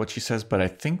exactly what she says, but I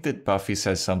think that Buffy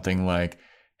says something like,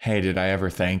 hey, did I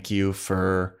ever thank you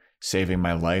for saving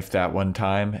my life that one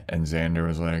time? And Xander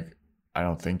was like, I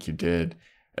don't think you did.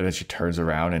 And then she turns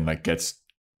around and like gets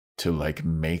to like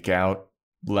make out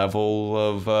level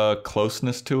of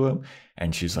closeness to him.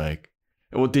 And she's like,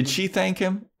 well, did she thank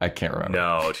him? I can't remember.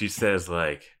 No, she says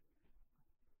like,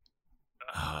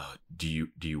 do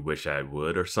you wish I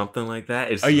would or something like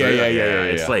that? It's yeah.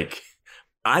 It's like,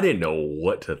 I didn't know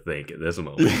what to think at this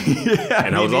moment. Yeah,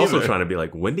 and I was also trying to be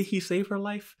like, when did he save her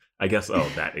life? I guess,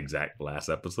 that exact last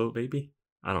episode, maybe?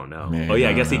 I don't know. Maybe,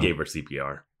 I guess he gave her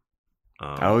CPR.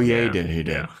 He did.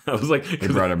 Yeah. I was like, he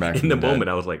brought her back in the moment.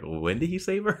 I was like, when did he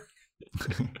save her?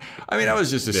 I mean, I was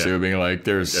just assuming like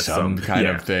there's some kind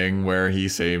of thing where he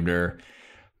saved her.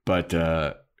 But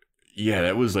that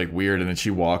was like weird. And then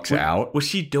she walks out. Was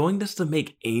she doing this to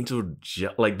make Angel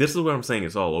like, this is what I'm saying.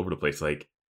 It's all over the place. Like,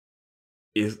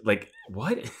 is like,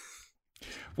 what?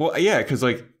 Well, yeah, because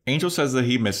like Angel says that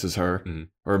he misses her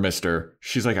or missed her.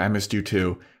 She's like, I missed you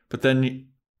too. But then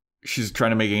she's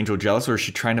trying to make Angel jealous, or is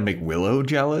she trying to make Willow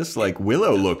jealous? Like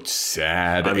Willow looked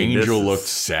sad. I mean, Angel looked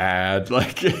sad.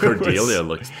 Like Cordelia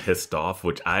looked pissed off,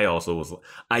 which I also was.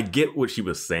 I get what she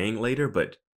was saying later,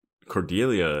 but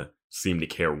Cordelia seemed to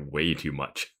care way too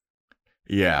much.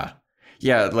 Yeah.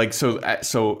 Like so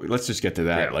let's just get to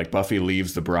that. Yeah. Like Buffy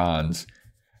leaves the bronze.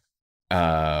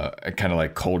 Kind of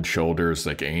like cold shoulders,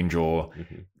 like Angel.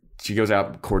 She goes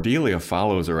out. Cordelia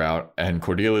follows her out, and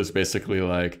Cordelia's basically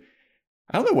like,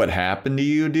 I don't know what happened to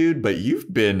you, dude, but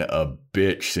you've been a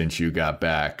bitch since you got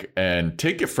back. And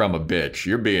take it from a bitch.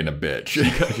 You're being a bitch.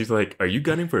 She's like, are you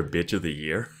gunning for bitch of the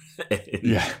year? And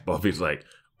yeah. Buffy's like,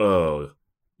 oh,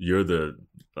 you're the,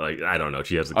 like, I don't know.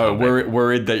 She has a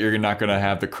worried that you're not going to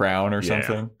have the crown or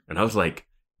something. And I was like,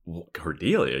 well,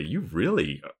 Cordelia, you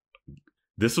really,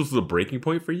 this was the breaking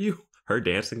point for you? Her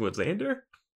dancing with Xander?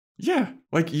 Yeah.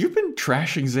 Like, you've been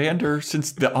trashing Xander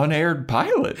since the unaired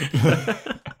pilot.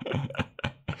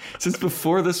 Since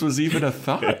before this was even a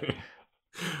thought.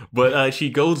 But she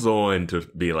goes on to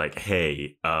be like,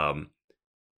 hey,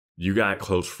 you got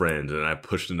close friends, and I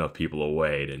pushed enough people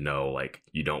away to know, like,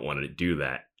 you don't want to do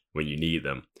that when you need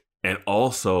them. And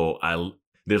also,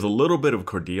 there's a little bit of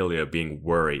Cordelia being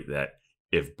worried that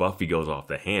if Buffy goes off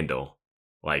the handle,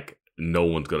 like, no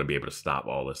one's going to be able to stop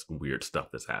all this weird stuff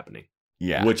that's happening.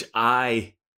 Yeah. Which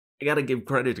I got to give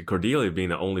credit to Cordelia being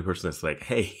the only person that's like,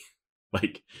 hey,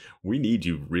 like, we need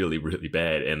you really, really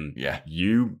bad. And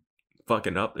you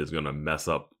fucking up is going to mess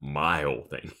up my whole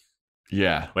thing.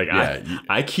 Yeah. Like,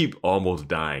 I keep almost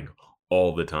dying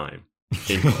all the time,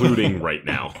 including right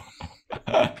now.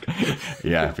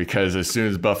 Yeah, because as soon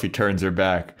as Buffy turns her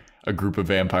back, a group of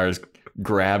vampires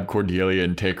grab Cordelia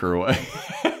and take her away.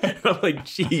 I'm like,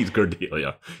 geez,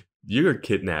 Cordelia, you're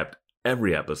kidnapped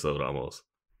every episode almost.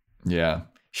 Yeah.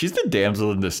 She's the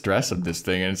damsel in distress of this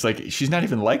thing, and it's like, she's not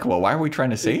even likable. Why are we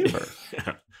trying to save her?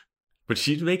 Yeah. But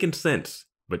she's making sense.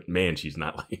 But man, she's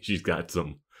not like, she's got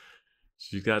some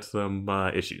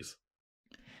issues.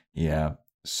 Yeah.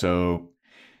 So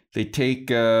they take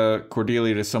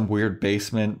Cordelia to some weird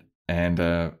basement,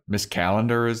 and Miss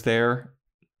Calendar is there.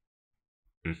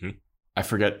 Mm-hmm. I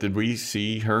forget, did we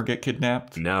see her get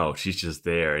kidnapped? No, she's just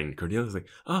there. And Cordelia's like,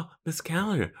 oh, Miss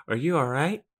Calendar, are you all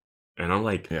right? And I'm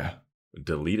like, yeah.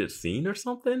 Deleted scene or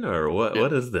something? Or what?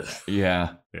 What is this?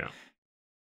 Yeah. Yeah.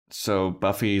 So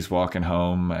Buffy's walking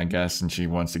home, I guess, and she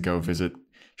wants to go visit.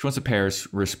 She wants to pay her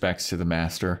respects to the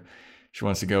Master. She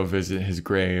wants to go visit his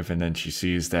grave, and then she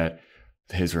sees that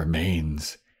his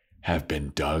remains have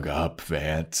been dug up,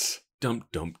 Vance. Dum,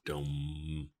 dum,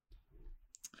 dum.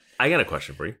 I got a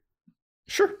question for you.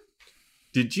 Sure.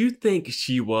 Did you think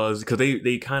she was, because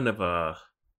they kind of, I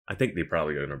think they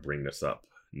probably are going to bring this up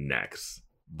next,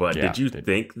 but did you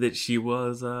think that she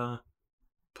was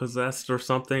possessed or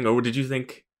something? Or did you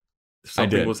think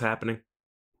something was happening?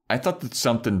 I thought that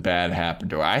something bad happened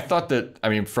to her. I thought that, I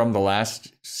mean, from the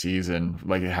last season,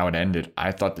 like how it ended,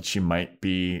 I thought that she might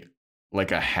be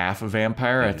like a half a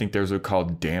vampire. I think those are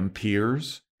called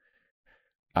Dampiers.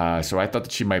 So I thought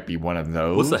that she might be one of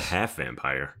those. What's a half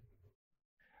vampire?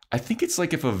 I think it's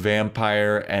like if a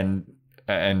vampire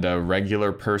and a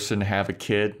regular person have a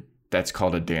kid, that's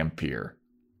called a Dampier.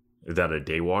 Is that a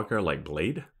daywalker like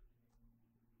Blade?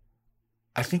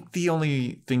 I think the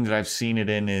only thing that I've seen it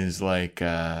in is like...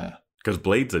 Because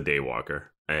Blade's a daywalker,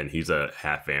 and he's a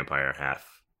half vampire, half...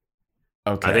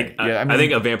 Okay. I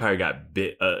think a vampire got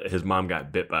bit... his mom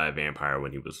got bit by a vampire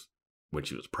when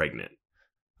she was pregnant.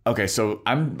 Okay, so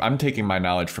I'm taking my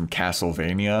knowledge from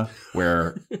Castlevania,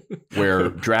 where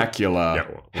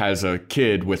Dracula has a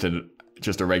kid with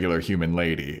just a regular human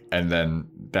lady, and then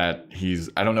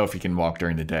I don't know if he can walk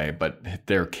during the day, but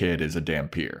their kid is a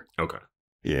Dampier. Okay.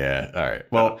 Yeah, all right.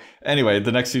 Well, anyway,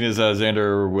 the next scene is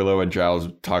Xander, Willow, and Giles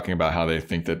talking about how they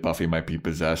think that Buffy might be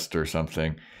possessed or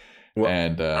something. Well,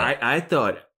 and I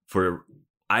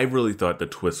really thought the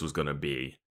twist was going to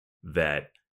be that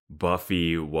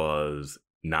Buffy was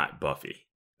not Buffy.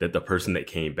 That the person that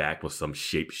came back was some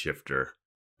shapeshifter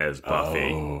as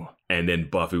Buffy. Oh. And then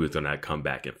Buffy was going to come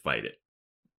back and fight it.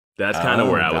 That's kind of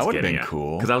where I was getting at.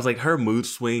 Cool. Because I was like, her mood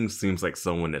swing seems like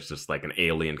someone that's just like an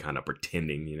alien kind of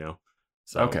pretending, you know?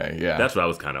 So okay, yeah. That's what I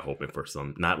was kind of hoping for.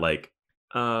 Not like,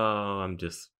 oh, I'm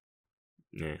just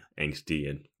angsty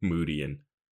and moody and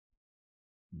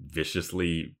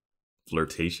viciously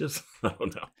flirtatious. I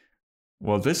don't know.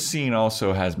 Well, this scene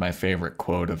also has my favorite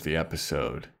quote of the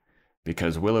episode,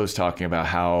 because Willow's talking about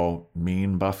how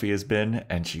mean Buffy has been,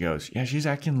 and she goes, yeah, she's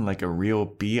acting like a real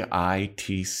bitch.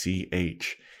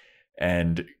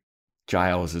 And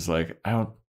Giles is like,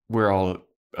 we're all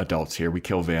adults here. We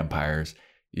kill vampires.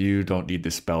 You don't need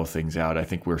to spell things out. I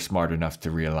think we're smart enough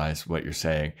to realize what you're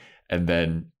saying. And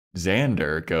then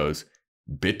Xander goes,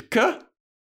 Bitka?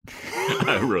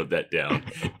 I wrote that down.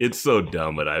 It's so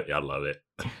dumb, but I love it.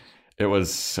 It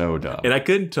was so dumb. And I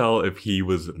couldn't tell if he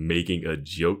was making a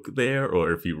joke there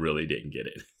or if he really didn't get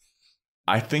it.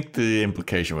 I think the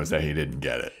implication was that he didn't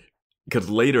get it. Because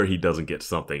later he doesn't get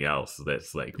something else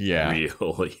that's like really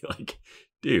like,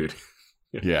 dude.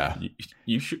 Yeah.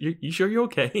 You sure you're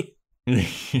okay?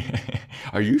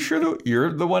 Are you sure that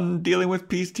you're the one dealing with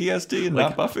PTSD and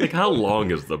not Buffy? Like, how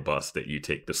long is the bus that you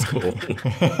take to school?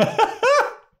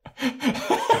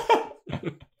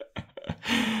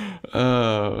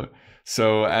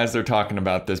 So as they're talking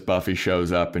about this, Buffy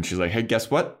shows up and she's like, hey,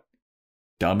 guess what?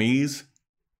 Dummies,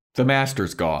 the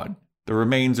master's gone. The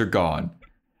remains are gone.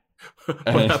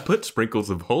 Well, I put sprinkles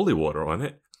of holy water on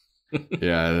it.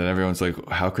 Yeah, and then everyone's like,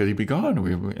 how could he be gone?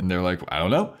 And they're like, I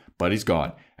don't know, but he's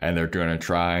gone. And they're going to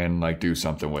try and like do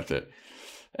something with it.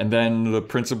 And then the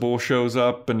principal shows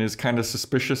up and is kind of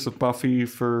suspicious of Buffy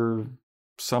for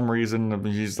some reason. I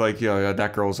mean, he's like, yeah,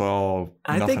 that girl's all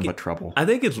nothing but trouble.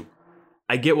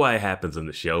 I get why it happens in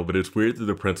the show, but it's weird that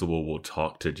the principal will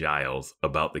talk to Giles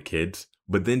about the kids,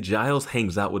 but then Giles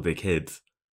hangs out with the kids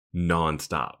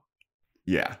nonstop.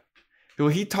 Yeah. Well,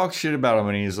 he talks shit about them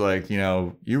and he's like, you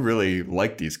know, you really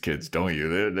like these kids, don't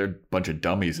you? They're a bunch of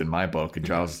dummies in my book. And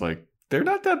Giles is like, they're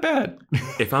not that bad.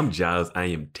 If I'm Giles, I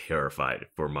am terrified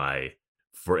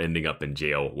for ending up in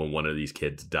jail when one of these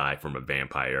kids die from a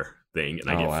vampire thing and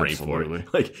I get framed absolutely. for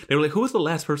it. Like, they were like, who was the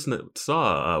last person that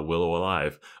saw Willow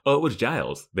alive? Oh, it was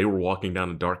Giles. They were walking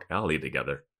down a dark alley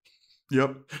together.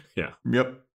 Yep. Yeah.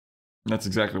 Yep. That's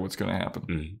exactly what's going to happen.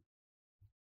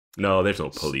 Mm-hmm. No, there's no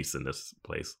police in this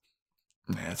place.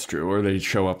 That's true. Or they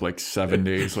show up like 7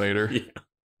 days later. Yeah.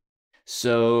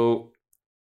 So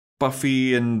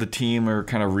Buffy and the team are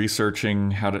kind of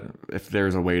researching if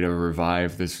there's a way to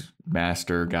revive this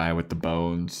master guy with the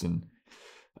bones, and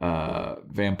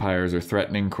vampires are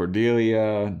threatening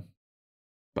Cordelia.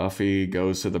 Buffy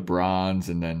goes to the bronze,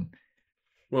 and then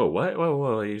Whoa, what?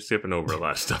 Whoa, you're skipping over a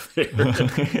lot of stuff here.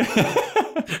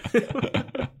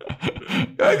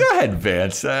 Go ahead,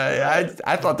 Vance.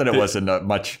 I thought that it wasn't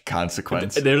much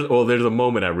consequence. There's a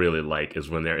moment I really like is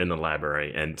when they're in the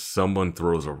library and someone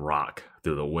throws a rock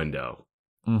through the window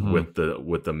with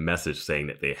the message saying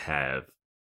that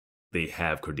they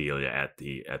have Cordelia at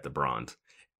the bronze,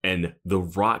 and the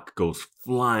rock goes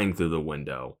flying through the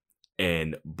window,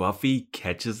 and Buffy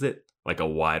catches it like a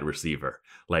wide receiver,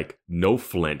 like no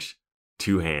flinch,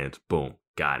 2 hands, boom,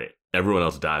 got it. Everyone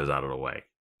else dives out of the way.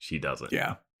 She doesn't.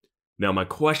 Yeah. Now, my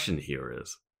question here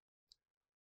is,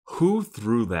 who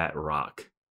threw that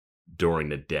rock during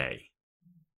the day?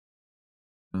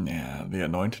 Yeah, the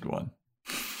anointed one.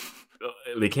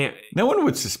 They can't. No one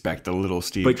would suspect a little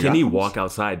Steve But can he Jobs. walk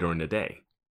outside during the day?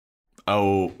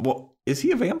 Oh, well, is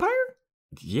he a vampire?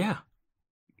 Yeah.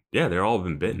 Yeah, they're all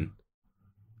been bitten.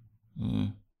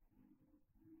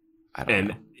 I don't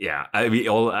know. Yeah, I mean,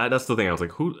 that's the thing. I was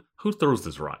like, who throws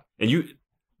this rock? And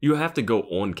you have to go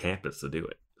on campus to do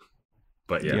it.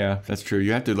 But yeah, that's true.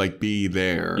 You have to like be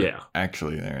there. Yeah,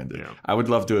 actually there. Yeah. I would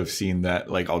love to have seen that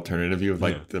like alternative view of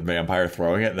like the vampire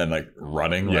throwing it and then like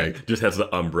running. Yeah, like just has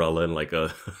the umbrella and like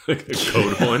a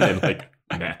coat on and like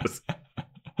mask.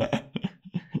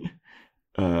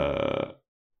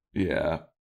 Yeah.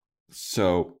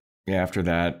 So yeah, after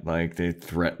that, like they're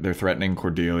threatening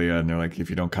Cordelia, and they're like, if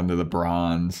you don't come to the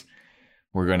bronze,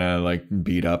 we're gonna like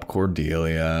beat up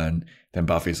Cordelia. And then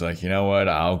Buffy's like, you know what?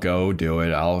 I'll go do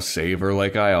it. I'll save her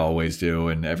like I always do.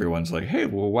 And everyone's like, hey,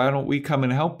 well, why don't we come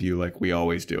and help you like we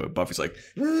always do? And Buffy's like,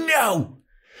 no,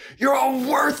 you're all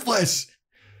worthless.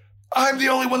 I'm the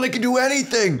only one that can do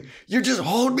anything. You're just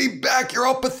holding me back. You're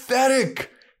all pathetic.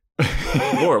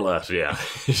 More or less, yeah.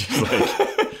 She's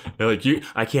like, they're like,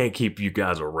 I can't keep you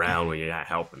guys around when you're not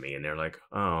helping me. And they're like,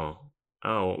 oh,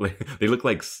 they look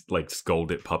like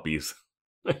scolded puppies.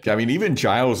 I mean, even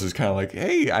Giles is kind of like,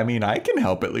 hey, I mean, I can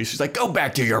help at least. She's like, go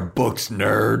back to your books,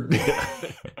 nerd.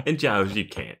 And Giles, you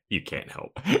can't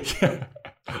help.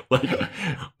 Like,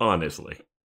 honestly.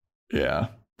 Yeah.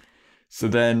 So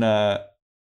then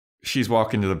she's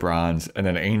walking to the bronze, and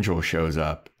then Angel shows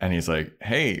up, and he's like,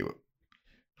 hey,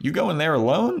 you going there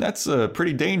alone? That's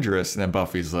pretty dangerous. And then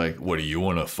Buffy's like, what, do you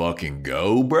want to fucking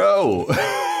go, bro?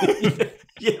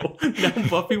 Yeah, now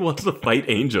Buffy wants to fight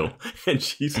Angel, and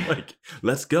she's like,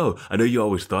 let's go. I know you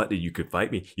always thought that you could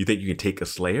fight me. You think you can take a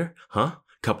Slayer? Huh?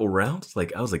 Couple rounds?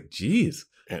 Like, I was like, geez.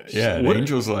 Yeah, and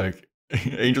Angel's like,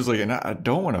 and I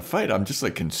don't want to fight. I'm just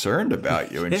like concerned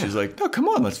about you. And she's like, no, come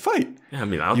on, let's fight. Yeah, I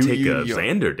mean, I'll take a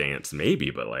Xander dance maybe,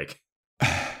 but like.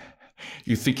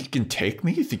 You think you can take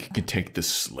me? You think you can take the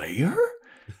Slayer?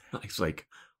 It's like,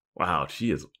 wow,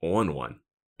 she is on one.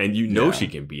 And you know she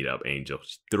can beat up Angel.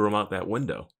 She threw him out that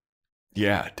window.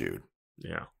 Yeah, dude.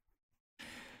 Yeah.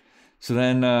 So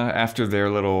then after their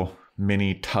little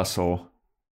mini tussle,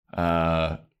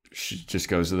 she just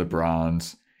goes to the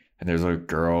bronze. And there's a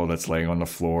girl that's laying on the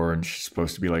floor, and she's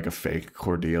supposed to be like a fake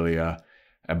Cordelia.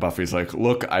 And Buffy's like,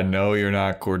 look, I know you're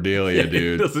not Cordelia,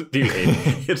 dude. It doesn't do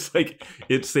anything. It's like,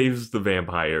 it saves the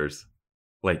vampires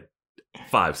like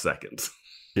 5 seconds.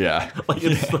 Yeah. Like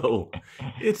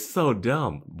it's so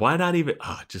dumb. Why not even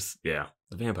the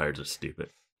vampires are stupid.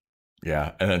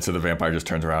 Yeah. And then so the vampire just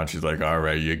turns around, she's like, all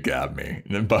right, you got me.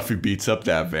 And then Buffy beats up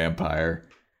that vampire.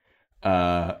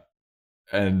 And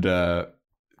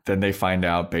then they find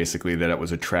out basically that it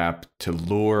was a trap to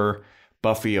lure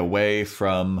Buffy away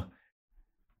from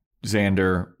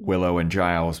Xander, Willow, and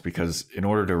Giles, because in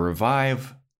order to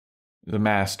revive the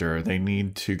Master, they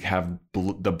need to have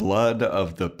the blood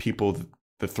of the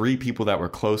 3 people that were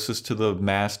closest to the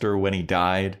Master when he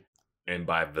died. And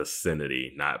by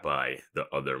vicinity, not by the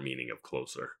other meaning of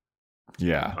closer.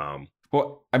 Yeah.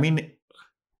 Well, I mean,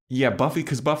 yeah,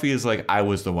 because Buffy is like, I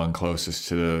was the one closest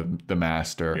to the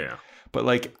Master. Yeah. But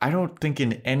like, I don't think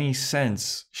in any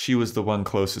sense she was the one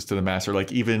closest to the Master,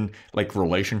 like even like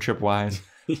relationship wise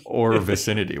or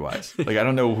vicinity wise. Like, I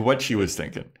don't know what she was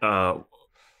thinking.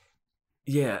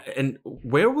 Yeah. And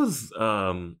where was,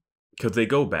 because they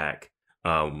go back,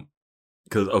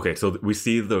 so we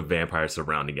see the vampire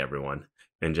surrounding everyone,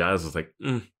 and Giles is like,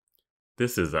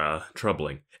 this is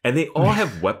troubling. And they all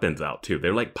have weapons out too.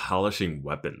 They're like polishing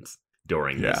weapons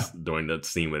during the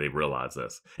scene where they realize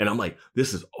this. And I'm like,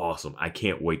 this is awesome. I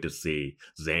can't wait to see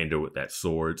Xander with that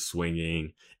sword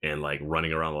swinging and like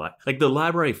running around like the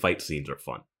library fight scenes are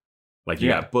fun. Like you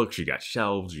got books, you got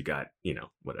shelves, you got,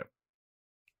 whatever.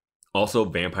 Also,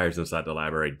 vampires inside the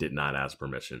library did not ask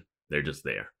permission. They're just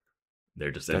there.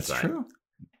 They're just inside. That's true.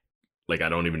 Like, I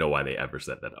don't even know why they ever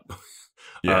set that up.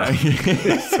 Yeah.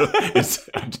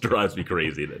 It drives me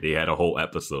crazy that they had a whole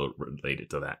episode related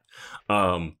to that.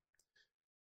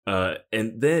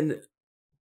 And then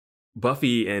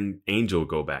Buffy and Angel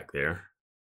go back there.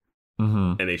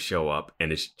 Mm-hmm. And they show up,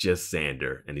 and it's just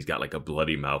Xander. And he's got like a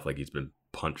bloody mouth, like he's been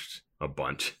punched a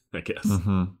bunch, I guess.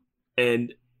 Mm-hmm.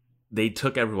 And they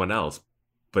took everyone else,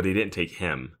 but they didn't take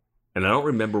him. And I don't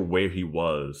remember where he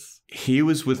was. He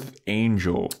was with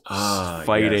Angel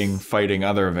fighting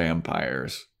other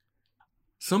vampires.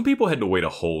 Some people had to wait a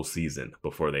whole season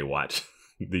before they watched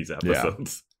these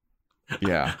episodes.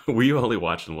 Yeah. We only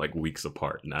watched them like weeks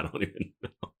apart, and I don't even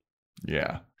know.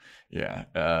 Yeah.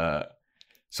 Yeah.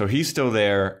 So he's still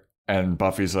there, and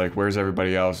Buffy's like, where's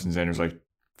everybody else? And Xander's like,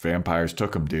 vampires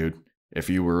took him, dude. If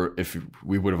we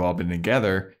would have all been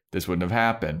together, this wouldn't have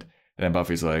happened. And then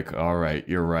Buffy's like, all right,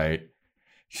 you're right.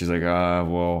 She's like,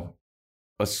 well,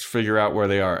 let's figure out where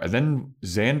they are. And then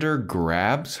Xander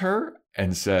grabs her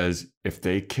and says, if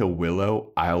they kill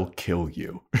Willow, I'll kill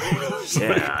you. It's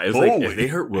like, if they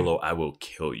hurt Willow, I will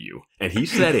kill you. And he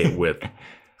said it with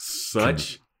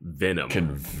such venom.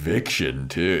 Conviction,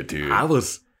 too, dude. I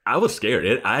was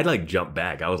scared. I like jumped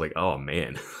back. I was like, oh,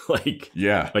 man. Like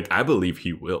I believe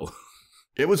he will.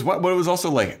 It was but it was also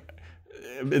like,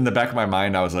 in the back of my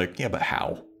mind, I was like, yeah, but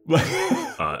how?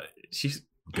 She's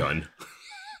gun.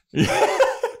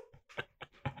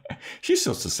 She's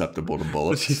so susceptible to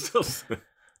bullets. She's still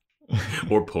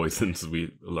or poisons,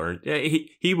 we learned. Yeah,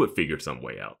 he would figure some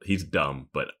way out. He's dumb,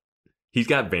 but he's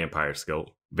got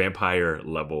vampire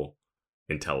level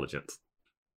intelligence.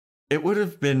 It would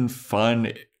have been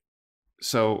fun.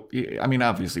 So, I mean,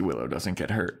 obviously Willow doesn't get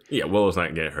hurt. Yeah, Willow's not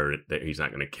going to get hurt. He's not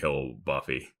going to kill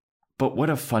Buffy. But what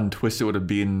a fun twist it would have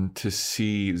been to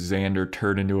see Xander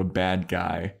turn into a bad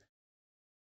guy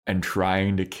and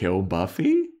trying to kill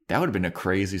Buffy. That would have been a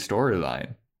crazy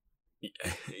storyline.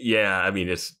 Yeah, I mean,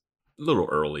 it's a little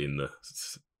early in the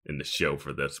show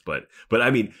for this, but I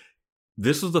mean,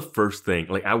 this was the first thing.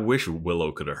 Like, I wish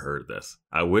Willow could have heard this.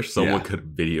 I wish someone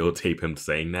could videotape him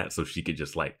saying that so she could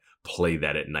just like play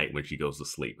that at night when she goes to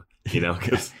sleep.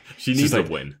 Because she needs to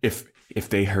win. If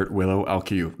they hurt Willow, I'll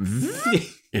kill you.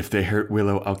 If they hurt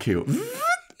Willow, I'll kill you.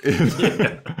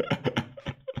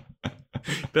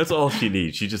 That's all she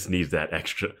needs. She just needs that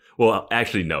extra. Well,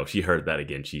 actually, no. She heard that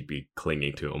again, she'd be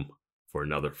clinging to him for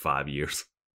another 5 years.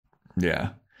 Yeah.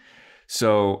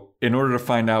 So, in order to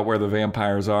find out where the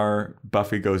vampires are,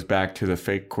 Buffy goes back to the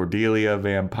fake Cordelia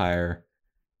vampire.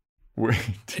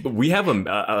 We have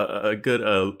a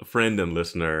good friend and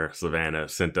listener, Savannah,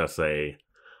 sent us a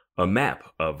map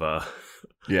of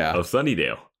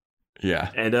Sunnydale.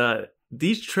 Yeah. And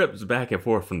these trips back and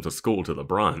forth from the school to the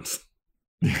Bronze.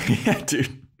 Yeah,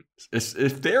 dude.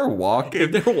 If they're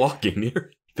walking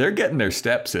here, they're getting their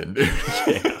steps in, dude.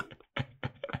 Yeah.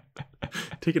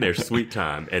 Taking their sweet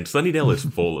time. And Sunnydale is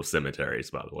full of cemeteries,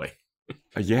 by the way.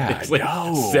 Yeah, it's like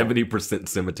 70%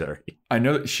 cemetery. I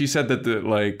know she said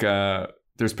that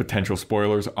there's potential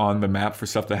spoilers on the map for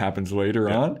stuff that happens later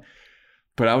on.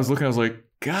 But I was looking, I was like,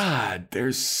 God,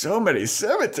 there's so many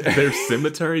cemeteries. There's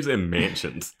cemeteries and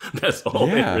mansions. That's all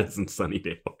there is in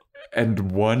Sunnydale.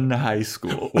 and one high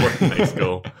school. One high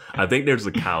school. I think there's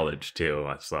a college too.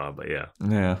 I saw, but yeah.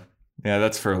 Yeah,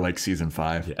 that's for like season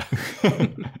 5. Yeah.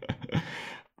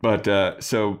 But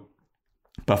so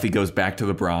Buffy goes back to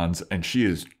the Bronze, and she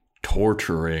is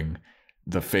torturing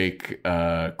the fake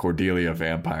Cordelia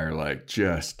vampire, like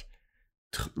just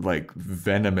like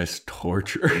venomous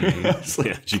torture. Mm-hmm.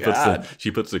 Like,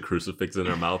 she puts the crucifix in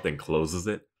her mouth and closes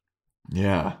it.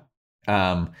 Yeah.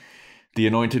 The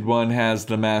Anointed One has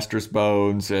the Master's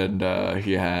bones, and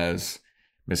he has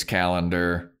Miss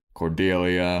Calendar,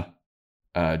 Cordelia,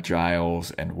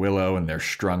 Giles, and Willow, and they're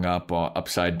strung up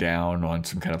upside down on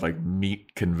some kind of like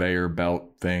meat conveyor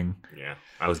belt thing. Yeah,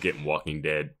 I was getting Walking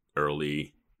Dead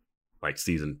early, like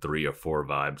season 3 or 4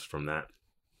 vibes from that.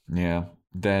 Yeah.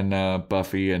 Then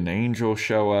Buffy and Angel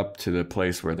show up to the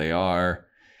place where they are,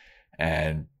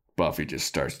 and Buffy just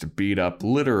starts to beat up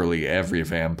literally every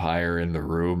vampire in the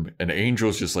room, and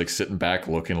Angel's just like sitting back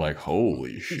looking like,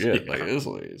 holy shit, like this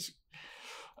is.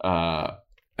 And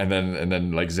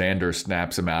then like Xander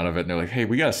snaps him out of it, and they're like, hey,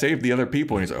 we gotta save the other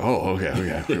people, and he's like, oh,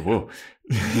 okay, whoa.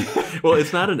 Well,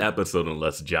 it's not an episode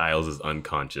unless Giles is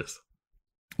unconscious.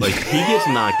 Like, he gets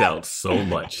knocked out so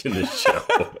much in this show.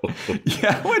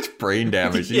 Yeah, how much brain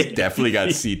damage? He's definitely got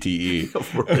CTE.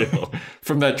 For real.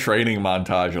 From that training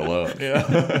montage alone.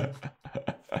 Yeah.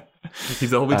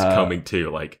 He's always coming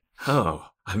to, like, oh,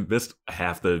 I missed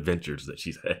half the adventures that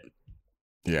she's had.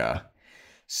 Yeah.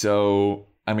 So,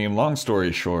 I mean, long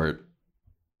story short,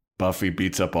 Buffy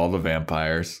beats up all the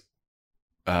vampires.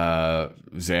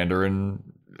 Xander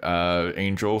and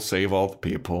Angel save all the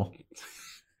people.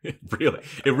 It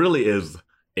really is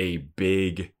a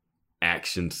big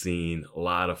action scene. A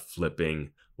lot of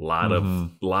flipping, a lot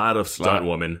of stunt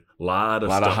women, a lot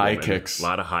of high kicks, a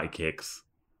lot of high kicks.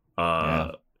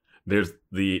 There's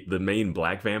the main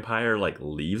black vampire like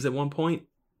leaves at one point,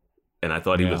 and I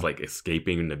thought he was like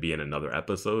escaping to be in another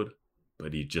episode,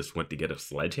 but he just went to get a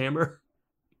sledgehammer.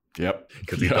 Yep,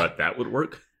 because he thought that would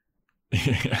work.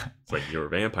 Yeah, it's like, you're a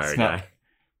vampire guy.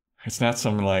 It's not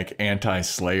some like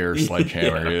anti-Slayer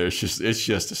sledgehammer. Yeah. It's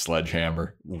just a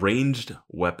sledgehammer. Ranged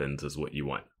weapons is what you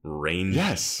want.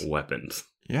 Ranged weapons.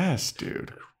 Yes,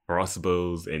 dude.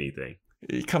 Crossbows, anything.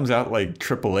 He comes out like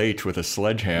Triple H with a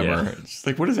sledgehammer. Yeah. It's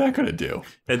like, what is that going to do?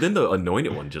 And then the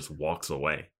Anointed One just walks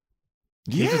away.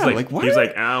 Yeah, like what? He's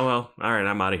like, oh, well, all right,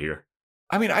 I'm out of here.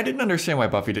 I mean, I didn't understand why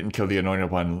Buffy didn't kill the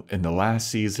Anointed One in the last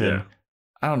season. Yeah.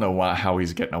 I don't know how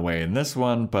he's getting away in this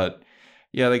one, but...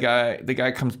 Yeah, the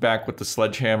guy comes back with the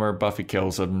sledgehammer. Buffy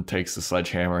kills him, takes the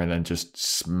sledgehammer, and then just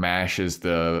smashes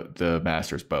the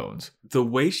Master's bones. The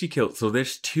way she killed... So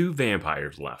there's 2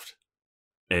 vampires left.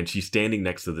 And she's standing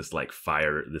next to this, like,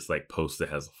 fire... This, like, post that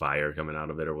has fire coming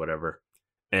out of it or whatever.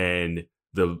 And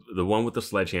the one with the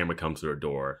sledgehammer comes to her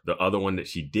door. The other one that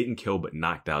she didn't kill but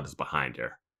knocked out is behind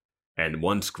her. And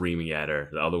one's screaming at her.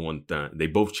 The other one... They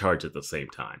both charge at the same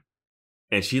time.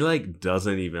 And she, like,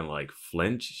 doesn't even, like,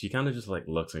 flinch. She kind of just, like,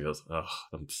 looks and goes, oh,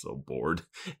 I'm so bored.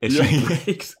 And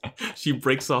she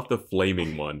breaks off the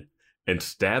flaming one and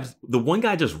stabs. The one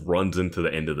guy just runs into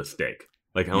the end of the stake.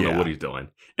 Like, I don't know what he's doing.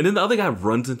 And then the other guy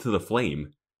runs into the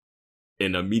flame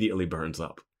and immediately burns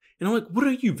up. And I'm like, what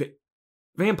are you,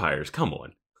 vampires? Come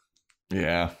on.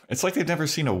 Yeah. It's like they've never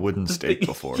seen a wooden stake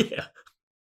before. Yeah.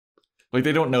 Like,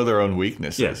 they don't know their own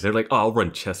weaknesses. Yeah, they're like, oh, I'll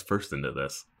run chest first into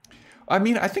this. I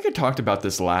mean, I think I talked about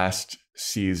this last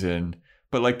season,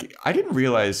 but like, I didn't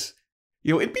realize,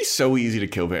 it'd be so easy to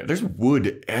kill vampires. There's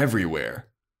wood everywhere.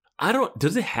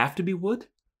 Does it have to be wood?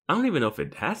 I don't even know if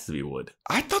it has to be wood.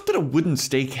 I thought that a wooden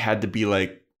stake had to be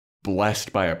like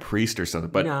blessed by a priest or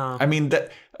something, but no. I mean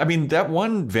that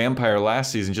one vampire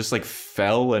last season just like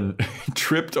fell and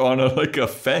tripped on a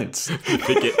fence.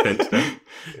 Picket fence.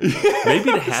 Maybe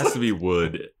it has to be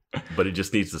wood, but it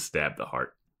just needs to stab the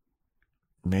heart.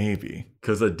 Maybe.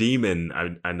 Because a demon,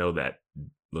 I know that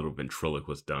little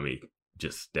ventriloquist dummy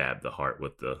just stabbed the heart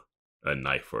with a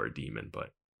knife for a demon,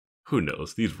 but who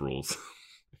knows? These rules.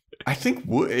 I think,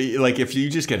 like, if you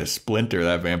just get a splinter,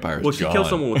 that vampire's Well, she gone. killed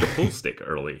someone with a pool stick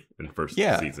early in the first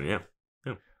season, yeah.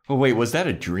 Well, wait, was that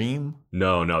a dream?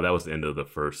 No, that was the end of the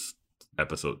first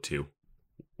episode 2.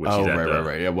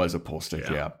 Right. It was a pool stick,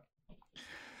 yeah.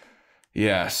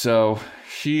 Yeah, so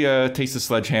she takes the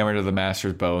sledgehammer to the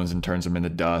Master's bones and turns them into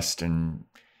dust, and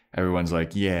everyone's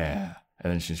like, yeah.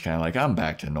 And then she's kind of like, I'm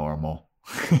back to normal.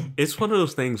 It's one of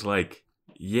those things like,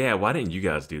 yeah, why didn't you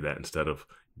guys do that instead of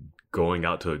going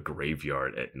out to a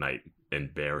graveyard at night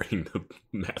and burying the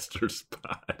Master's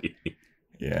body?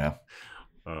 Yeah.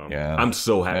 I'm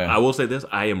so happy. Yeah. I will say this,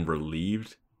 I am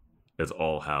relieved as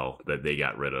all hell that they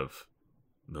got rid of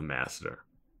the Master.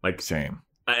 Like, same.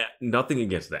 Nothing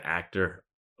against the actor,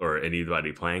 or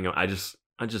anybody playing him. I don't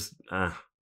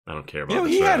care about. You know,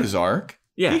 he had his arc.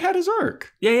 Yeah, he had his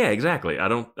arc. Yeah, exactly. I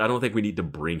don't think we need to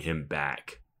bring him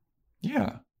back.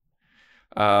 Yeah.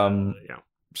 Yeah.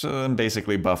 So then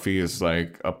basically Buffy is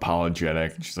like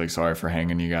apologetic. She's like, sorry for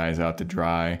hanging you guys out to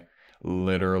dry.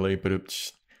 Literally,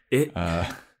 but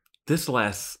this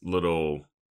last little,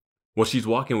 well, she's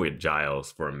walking with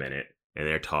Giles for a minute and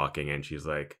they're talking and she's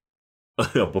like,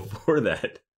 before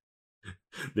that,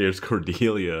 there's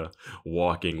Cordelia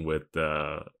walking with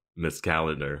Miss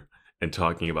Calendar and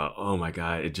talking about, oh my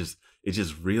God, it just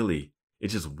really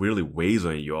weighs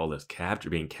on you, all this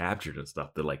being captured and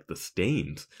stuff. They're like the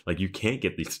stains. Like you can't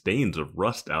get these stains of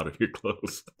rust out of your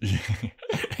clothes.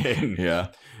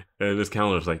 And Miss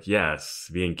Calendar's like, yes,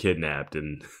 being kidnapped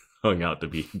and hung out to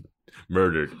be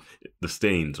murdered. The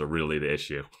stains are really the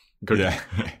issue.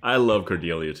 I love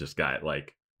Cordelia just got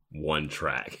like one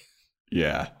track.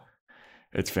 Yeah.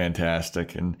 It's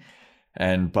fantastic.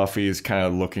 And Buffy is kind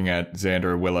of looking at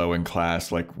Xander and Willow in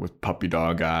class like with puppy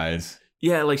dog eyes.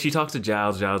 Yeah, like she talks to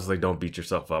Giles. Giles is like, don't beat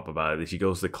yourself up about it. She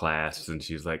goes to class and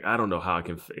she's like, I don't know how I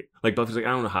can face. Like Buffy's like, I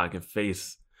don't know how I can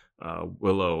face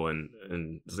Willow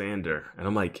and Xander. And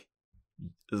I'm like,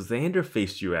 Xander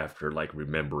faced you after like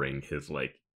remembering his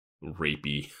like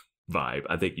rapey vibe.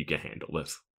 I think you can handle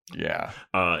this. Yeah.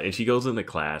 And she goes into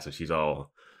class and she's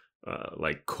all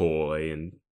like coy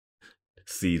and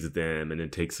sees them and then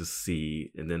takes a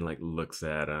seat and then like looks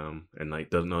at them and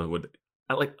like doesn't know what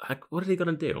are they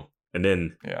gonna do? And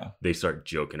then they start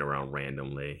joking around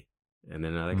randomly. And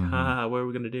then they're like, what are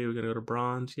we going to do? We're going to go to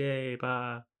Bronze. Yay,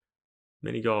 bye.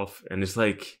 Mini golf. And it's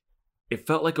like, it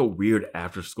felt like a weird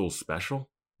after school special.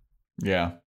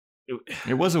 Yeah.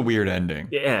 It was a weird ending.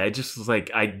 Yeah, it just was like,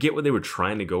 I get what they were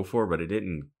trying to go for, but it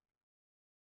didn't,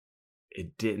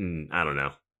 I don't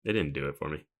know. It didn't do it for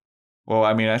me. Well,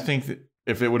 I mean, I think that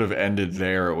if it would have ended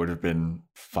there, it would have been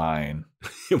fine.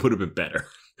 It would have been better.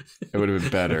 It would have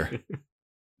been better.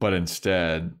 But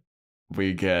instead,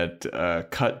 we get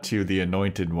cut to the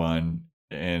Anointed One.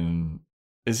 And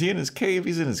is he in his cave?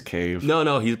 He's in his cave.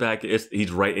 No, he's back.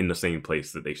 He's right in the same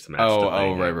place that they smashed.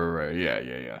 Right.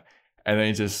 Yeah. And then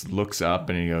he just looks up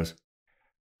and he goes,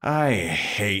 I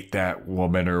hate that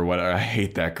woman or whatever. I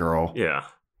hate that girl. Yeah.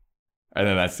 And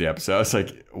then that's the episode. It's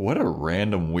like, what a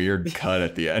random weird cut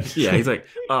at the end. Yeah, he's like,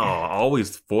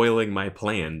 always foiling my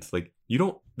plans. Like,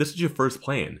 this is your first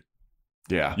plan.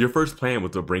 Yeah. Your first plan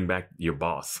was to bring back your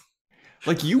boss.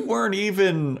 Like, you weren't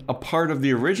even a part of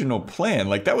the original plan.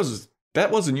 Like, that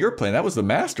wasn't your plan. That was the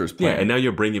Master's plan. Yeah, and now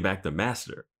you're bringing back the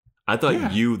Master. I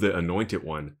thought you, the Anointed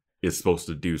One, is supposed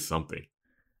to do something.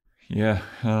 Yeah,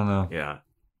 I don't know. Yeah.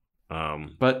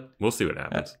 But we'll see what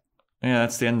happens.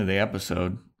 That's the end of the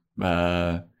episode.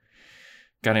 Got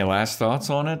any last thoughts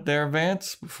on it there,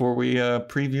 Vance, before we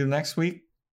preview next week?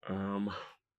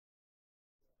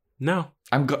 No.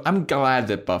 I'm glad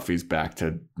that Buffy's back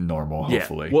to normal,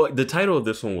 hopefully. Yeah. Well, the title of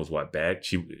this one was what? Bad?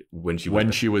 When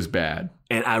she was bad.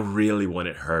 And I really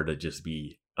wanted her to just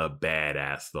be a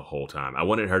badass the whole time. I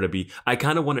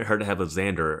kind of wanted her to have a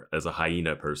Xander as a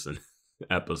hyena person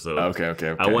episode.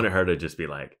 Okay. I wanted her to just be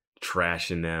like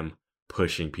trashing them,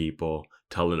 pushing people,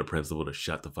 telling the principal to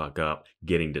shut the fuck up,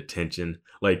 getting detention.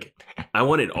 Like, I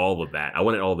wanted all of that. I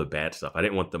wanted all the bad stuff. I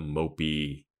didn't want the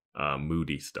mopey,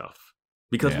 moody stuff.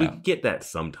 Because we get that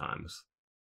sometimes.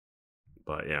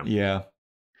 But yeah. Yeah.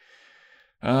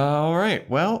 All right.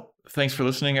 Well, thanks for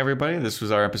listening, everybody. This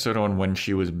was our episode on When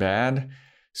She Was Bad.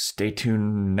 Stay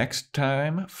tuned next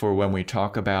time for when we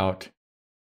talk about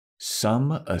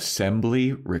Some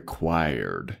Assembly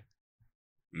Required.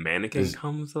 Mannequin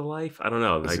comes to life? I don't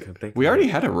know. I think we already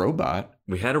had a robot.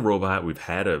 We had a robot. We've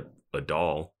had a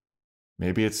doll.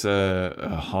 Maybe it's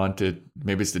a haunted.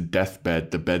 Maybe it's the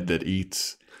deathbed, the bed that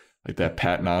eats. Like that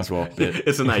Patton Oswalt bit.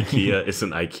 It's an IKEA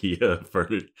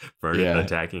furniture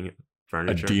attacking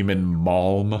furniture. A demon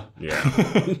malm. Yeah.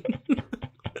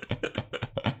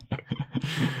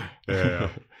 Yeah.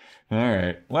 All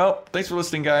right. Well, thanks for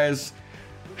listening, guys.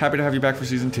 Happy to have you back for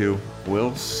season 2.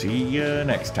 We'll see you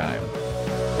next time.